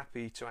too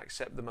happy to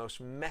accept the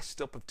most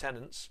messed up of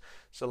tenants,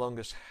 so long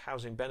as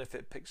housing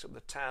benefit picks up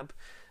the tab,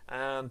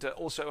 and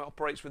also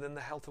operates within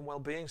the health and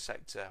well-being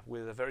sector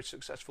with a very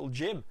successful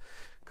gym,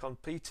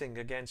 competing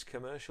against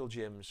commercial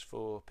gyms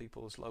for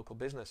people's local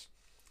business.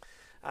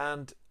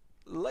 And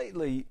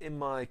lately, in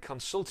my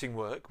consulting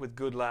work with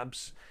Good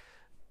Labs,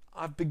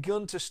 I've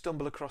begun to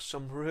stumble across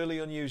some really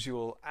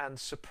unusual and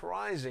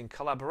surprising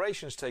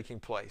collaborations taking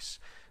place.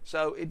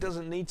 So it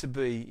doesn't need to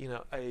be,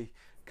 a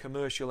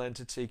commercial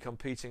entity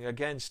competing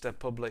against a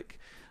public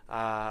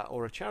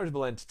or a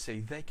charitable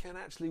entity. They can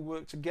actually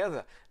work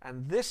together,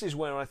 and this is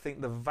where I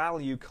think the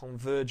value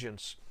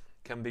convergence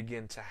can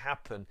begin to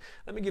happen.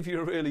 Let me give you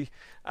a really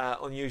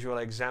unusual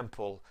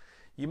example.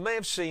 You may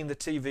have seen the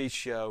TV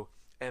show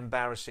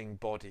Embarrassing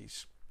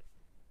Bodies.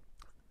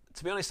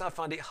 To be honest, I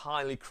find it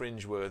highly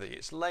cringeworthy.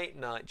 It's late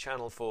night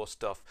Channel 4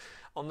 stuff.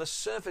 On the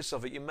surface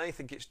of it, you may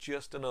think it's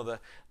just another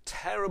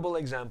terrible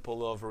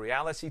example of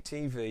reality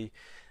TV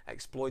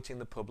exploiting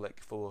the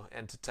public for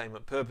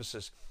entertainment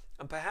purposes.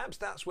 And perhaps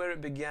that's where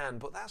it began,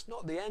 but that's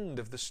not the end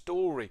of the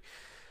story.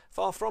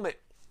 Far from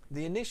it.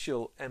 The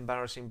initial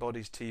Embarrassing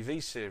Bodies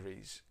TV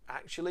series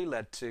actually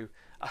led to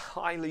a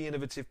highly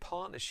innovative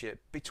partnership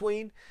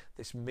between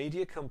this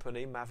media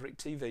company, Maverick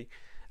TV,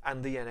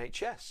 and the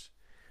NHS,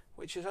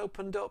 which has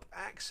opened up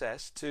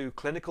access to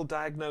clinical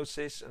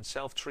diagnosis and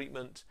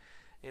self-treatment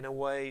in a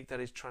way that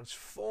is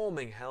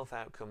transforming health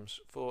outcomes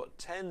for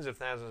tens of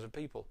thousands of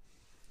people.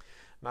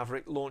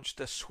 Maverick launched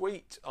a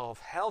suite of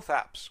health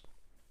apps.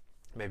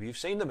 Maybe you've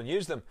seen them and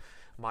used them.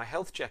 My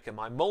Health Checker,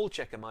 My Mole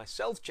Checker, My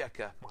Self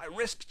Checker, My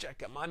Risk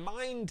Checker, My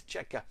Mind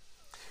Checker.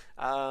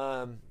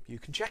 You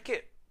can check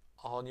it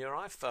on your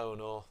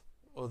iPhone or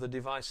other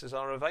devices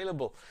are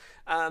available.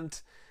 And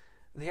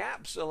the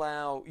apps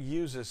allow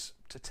users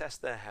to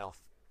test their health,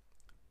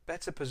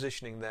 better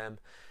positioning them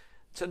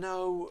to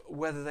know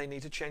whether they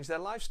need to change their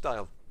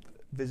lifestyle,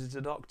 visit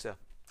a doctor,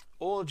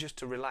 or just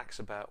to relax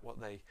about what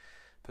they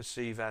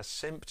perceive as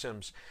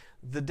symptoms.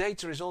 The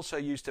data is also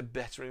used to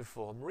better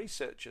inform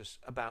researchers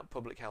about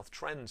public health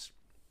trends.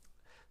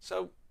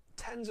 So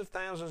tens of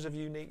thousands of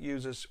unique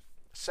users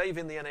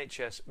saving the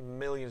NHS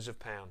millions of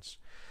pounds.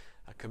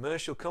 A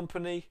commercial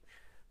company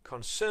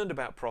concerned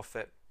about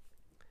profit,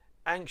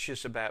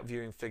 anxious about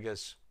viewing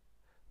figures,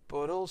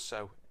 but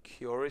also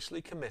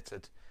curiously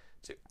committed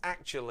to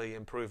actually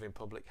improving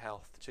public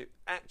health, to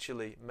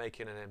actually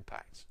making an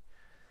impact.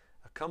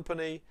 A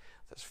company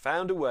that's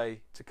found a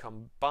way to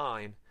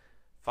combine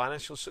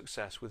financial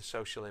success with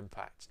social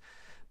impact.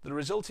 The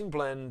resulting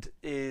blend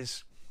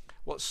is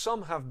what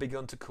some have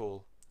begun to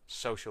call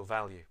social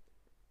value.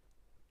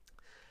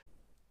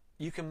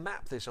 You can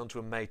map this onto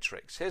a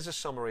matrix. Here's a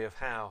summary of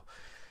how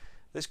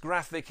this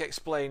graphic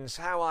explains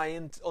how I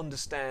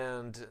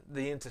understand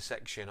the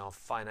intersection of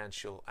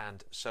financial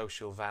and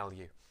social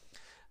value.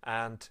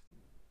 And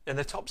in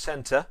the top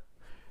center,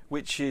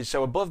 which is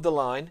so above the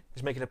line,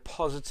 is making a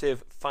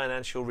positive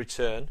financial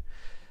return,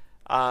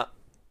 but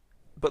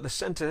the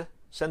center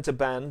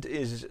band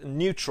is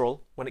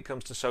neutral when it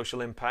comes to social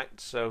impact,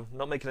 so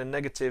not making a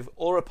negative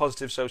or a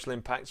positive social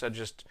impact, so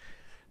just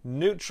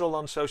neutral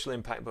on social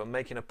impact but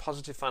making a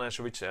positive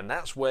financial return.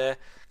 That's where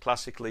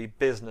classically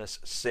business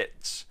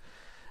sits.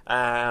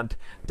 And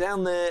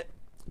down there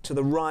to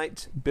the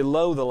right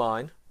below the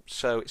line,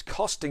 so it's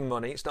costing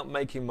money, it's not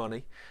making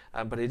money,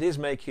 but it is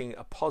making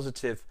a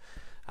positive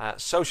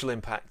social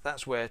impact.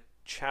 That's where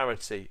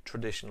charity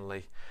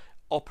traditionally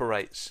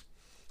operates.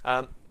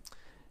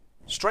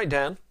 Straight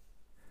down,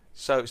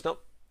 so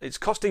it's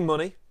costing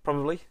money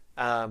probably,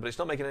 but it's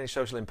not making any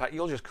social impact.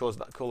 You'll just call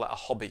that a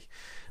hobby.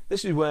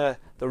 This is where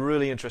the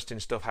really interesting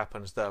stuff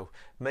happens, though,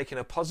 making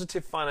a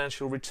positive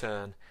financial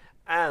return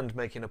and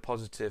making a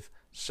positive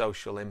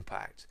social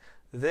impact.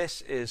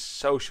 This is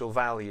social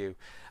value,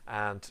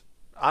 and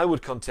I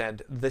would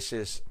contend this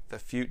is the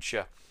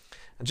future.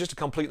 And just to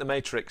complete the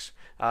matrix,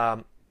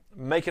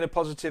 making a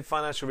positive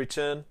financial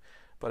return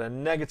but a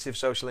negative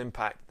social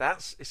impact,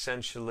 that's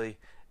essentially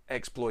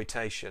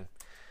exploitation.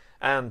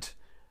 And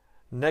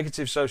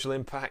negative social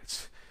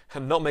impact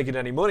and not making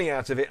any money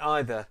out of it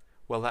either,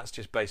 well, that's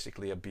just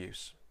basically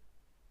abuse.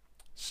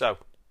 So,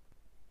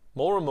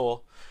 more and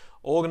more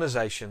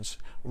organizations,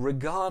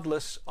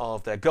 regardless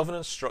of their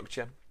governance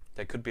structure,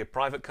 they could be a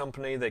private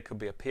company, they could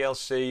be a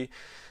PLC,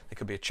 they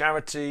could be a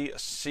charity, a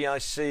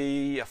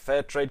CIC, a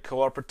fair trade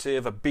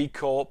cooperative, a B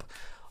Corp,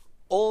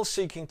 all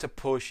seeking to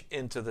push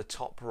into the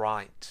top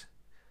right.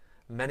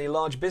 Many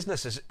large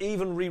businesses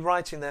even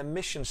rewriting their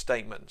mission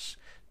statements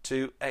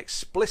to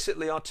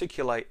explicitly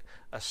articulate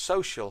a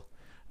social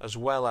as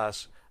well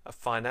as a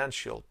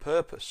financial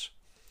purpose.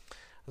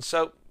 And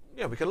so,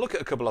 we can look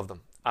at a couple of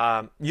them.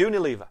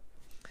 Unilever.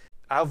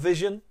 Our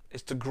vision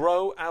is to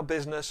grow our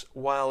business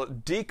while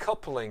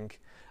decoupling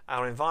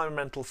our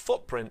environmental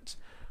footprint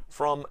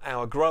from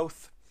our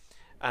growth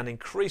and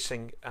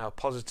increasing our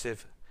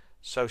positive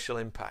social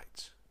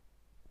impact.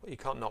 Well, you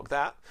can't knock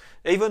that.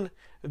 Even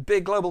a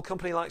big global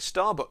company like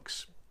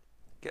Starbucks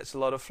gets a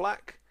lot of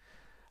flack.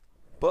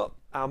 But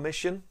our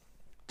mission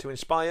to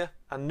inspire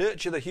and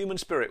nurture the human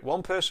spirit,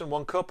 one person,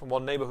 one cup, and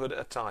one neighbourhood at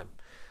a time.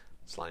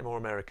 Slightly more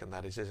American,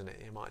 that is, isn't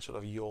it? You might sort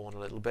of yawn a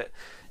little bit.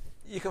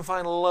 You can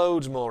find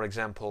loads more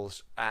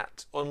examples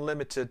at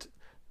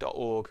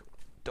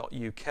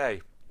unlimited.org.uk,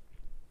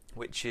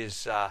 which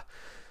is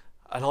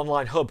an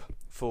online hub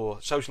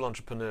for social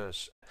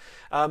entrepreneurs.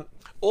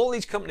 All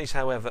these companies,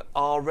 however,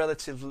 are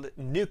relatively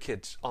new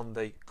kids on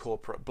the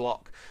corporate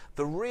block.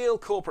 The real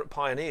corporate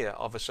pioneer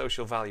of a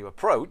social value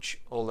approach,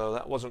 although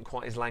that wasn't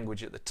quite his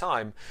language at the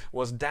time,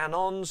 was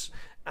Danone's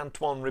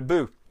Antoine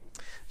Riboud.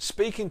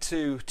 Speaking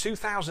to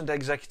 2,000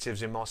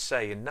 executives in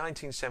Marseille in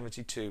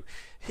 1972,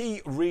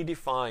 he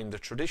redefined the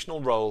traditional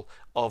role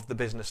of the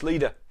business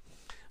leader.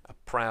 A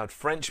proud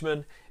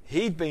Frenchman,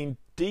 he'd been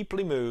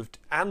deeply moved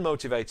and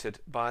motivated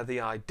by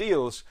the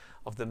ideals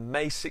of the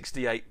May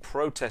 '68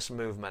 protest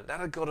movement.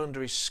 That had got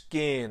under his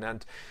skin,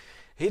 and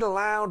he'd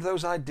allowed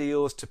those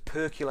ideals to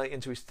percolate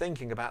into his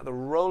thinking about the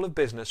role of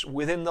business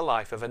within the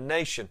life of a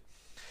nation.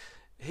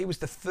 He was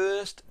the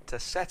first to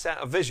set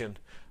out a vision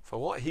for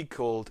what he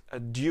called a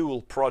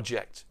dual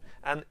project,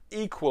 an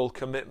equal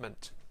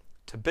commitment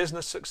to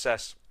business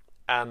success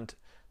and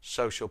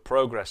social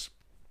progress.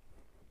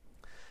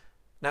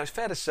 Now, it's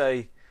fair to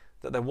say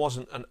that there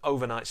wasn't an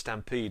overnight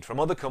stampede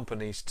from other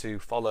companies to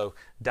follow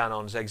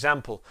Danone's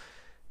example.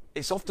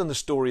 It's often the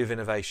story of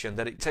innovation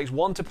that it takes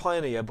one to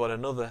pioneer but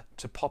another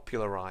to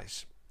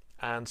popularise.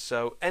 And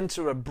so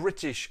enter a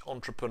British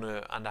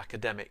entrepreneur and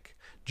academic,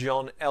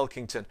 John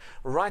Elkington.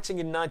 Writing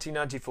in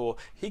 1994,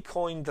 he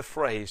coined the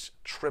phrase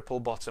triple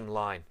bottom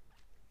line.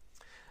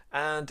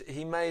 And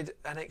he made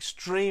an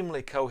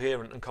extremely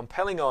coherent and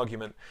compelling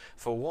argument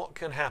for what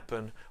can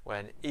happen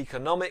when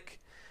economic,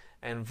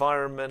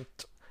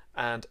 environment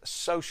and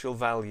social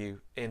value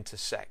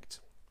intersect.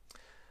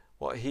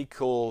 What he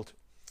called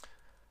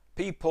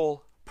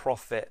people,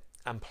 profit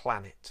and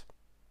planet.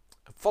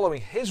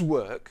 Following his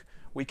work,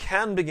 we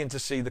can begin to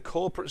see the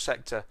corporate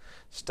sector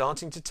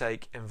starting to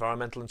take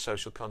environmental and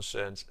social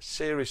concerns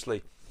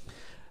seriously.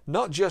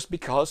 Not just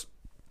because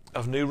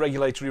of new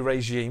regulatory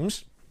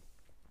regimes,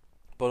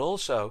 but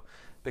also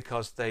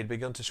because they'd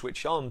begun to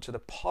switch on to the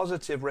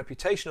positive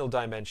reputational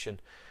dimension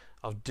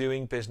of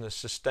doing business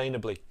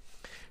sustainably.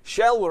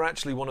 Shell were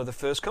actually one of the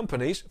first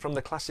companies from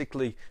the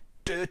classically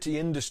dirty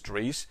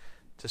industries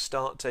to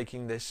start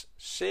taking this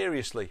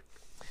seriously.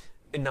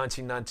 In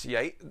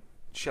 1998,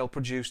 Shell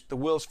produced the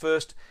world's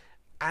first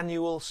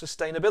annual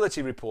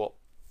sustainability report,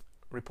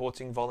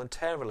 reporting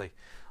voluntarily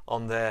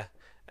on their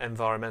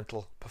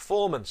environmental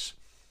performance.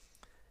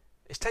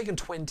 It's taken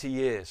 20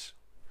 years,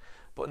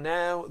 but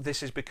now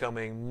this is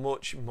becoming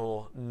much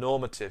more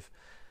normative.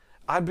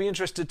 I'd be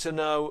interested to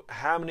know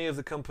how many of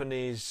the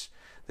companies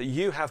that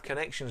you have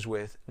connections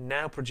with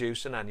now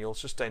produce an annual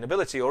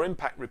sustainability or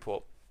impact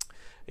report,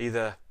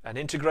 either an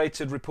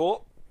integrated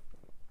report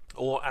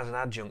or as an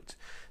adjunct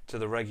to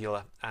the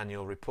regular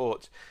annual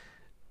report.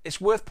 It's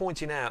worth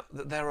pointing out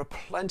that there are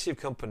plenty of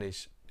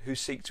companies who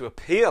seek to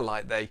appear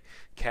like they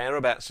care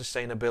about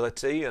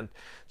sustainability and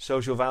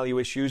social value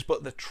issues,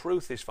 but the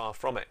truth is far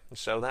from it.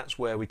 So that's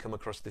where we come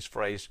across this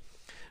phrase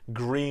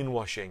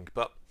greenwashing,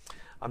 but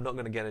I'm not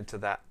going to get into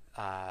that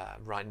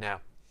right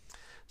now.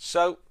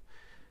 So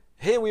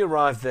here we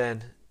arrive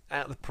then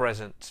at the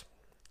present,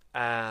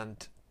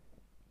 and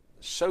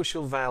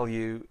social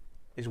value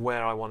is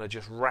where I want to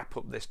just wrap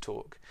up this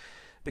talk,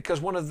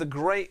 because one of the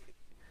great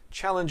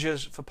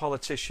challenges for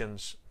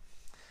politicians,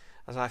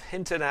 as I've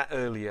hinted at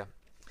earlier,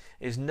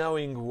 is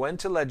knowing when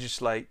to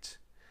legislate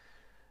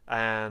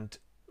and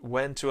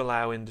when to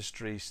allow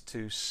industries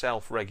to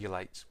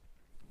self-regulate.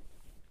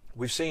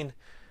 We've seen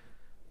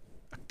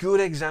a good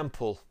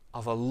example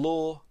of a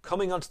law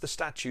coming onto the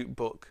statute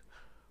book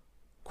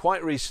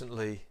quite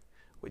recently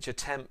which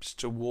attempts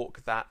to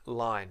walk that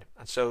line.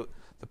 And so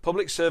the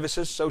Public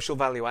Services Social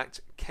Value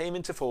Act came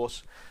into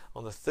force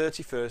on the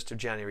 31st of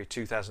January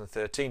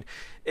 2013.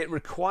 It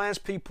requires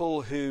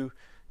people who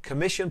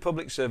commission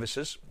public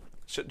services,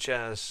 such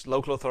as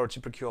local authority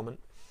procurement,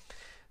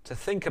 to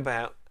think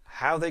about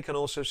how they can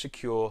also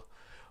secure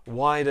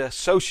wider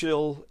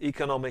social,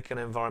 economic and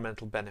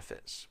environmental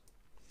benefits.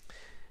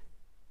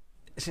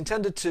 It's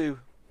intended to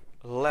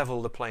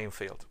level the playing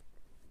field,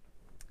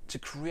 to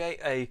create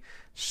a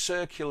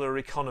circular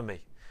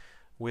economy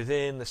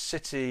within the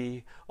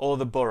city or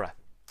the borough,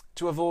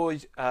 to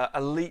avoid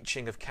a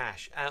leaching of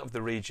cash out of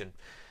the region.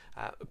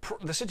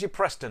 The city of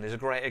Preston is a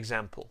great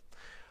example.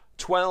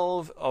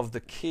 12 of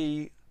the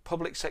key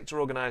public sector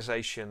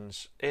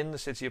organisations in the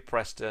city of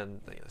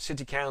Preston, the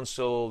city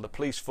council, the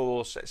police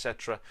force,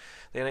 etc.,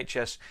 the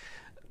NHS,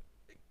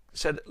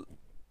 said,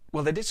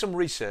 well, they did some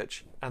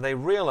research and they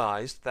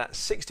realised that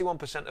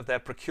 61% of their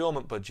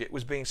procurement budget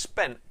was being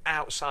spent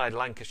outside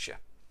Lancashire.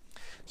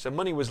 So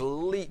money was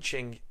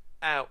leaching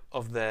out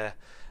of their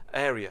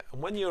area.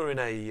 And when you're in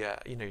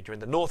you're in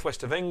the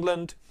northwest of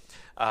England,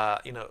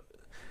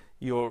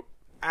 you're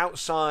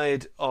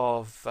outside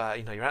of,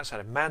 you're outside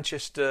of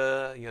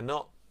Manchester. You're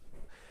not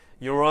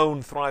your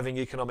own thriving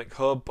economic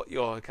hub, but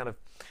you're kind of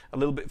a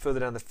little bit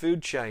further down the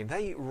food chain.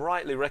 They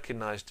rightly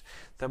recognised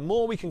the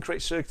more we can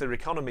create circular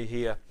economy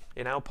here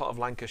in our part of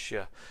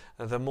Lancashire,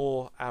 the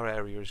more our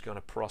area is going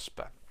to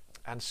prosper.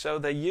 And so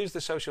they used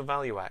the Social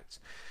Value Act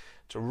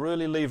to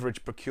really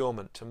leverage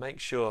procurement to make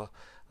sure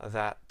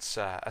that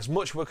as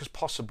much work as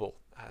possible,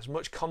 as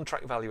much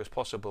contract value as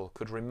possible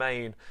could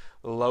remain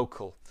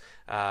local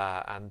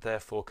and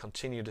therefore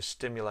continue to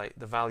stimulate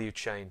the value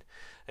chain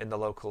in the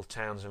local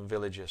towns and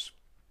villages.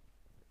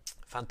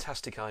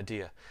 Fantastic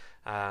idea,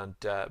 and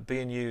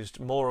being used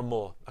more and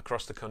more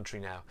across the country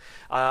now.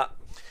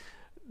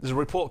 There's a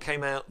report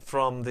came out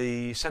from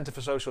the Centre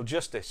for Social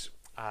Justice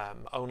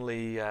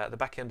only the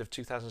back end of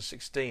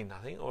 2016,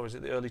 I think, or was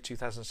it the early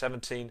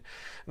 2017,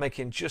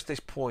 making just this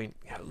point: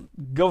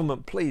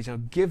 government, please,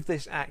 give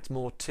this act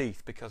more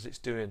teeth because it's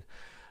doing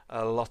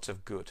a lot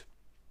of good.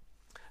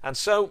 And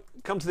so,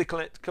 come to the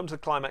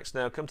climax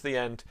now. Come to the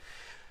end.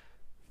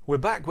 We're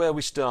back where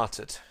we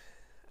started,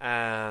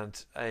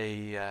 and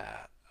a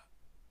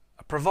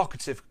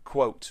provocative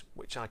quote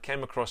which I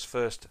came across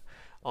first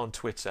on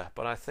Twitter,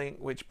 but I think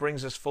which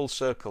brings us full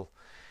circle.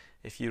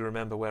 If you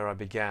remember where I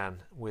began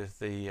with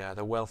the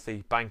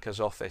wealthy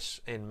banker's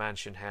office in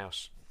Mansion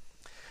House.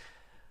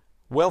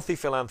 Wealthy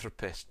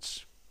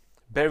philanthropists,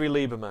 Barry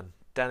Lieberman,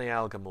 Danny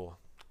Algamore.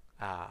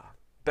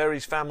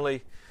 Barry's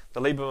family, the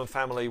Lieberman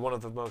family, one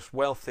of the most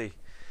wealthy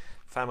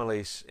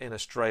families in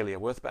Australia,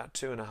 worth about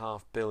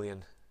 $2.5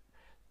 billion.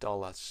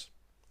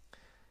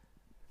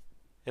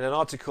 In an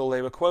article,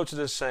 they were quoted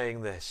as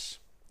saying this: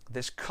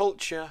 "This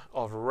culture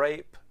of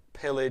rape,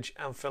 pillage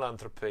and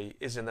philanthropy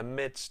is in the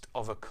midst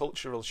of a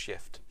cultural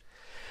shift.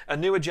 A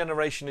newer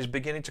generation is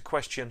beginning to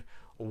question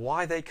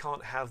why they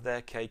can't have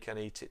their cake and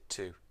eat it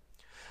too.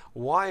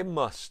 Why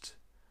must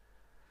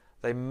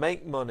they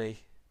make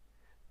money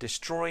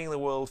destroying the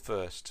world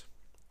first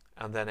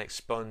and then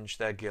expunge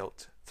their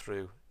guilt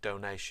through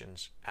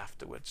donations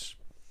afterwards?"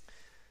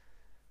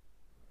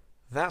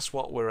 That's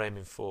what we're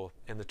aiming for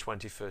in the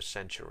 21st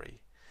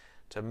century,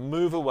 to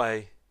move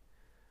away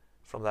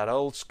from that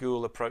old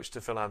school approach to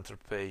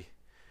philanthropy,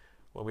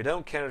 where we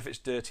don't care if it's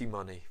dirty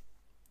money.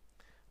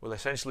 We'll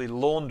essentially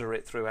launder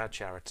it through our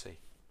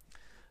charity.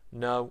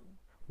 No,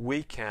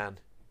 we can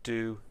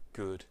do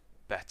good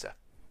better.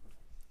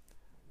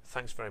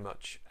 Thanks very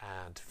much,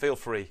 and feel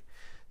free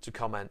to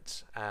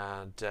comment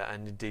and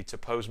indeed to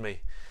pose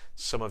me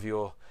some of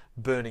your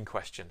burning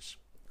questions.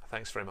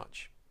 Thanks very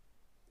much.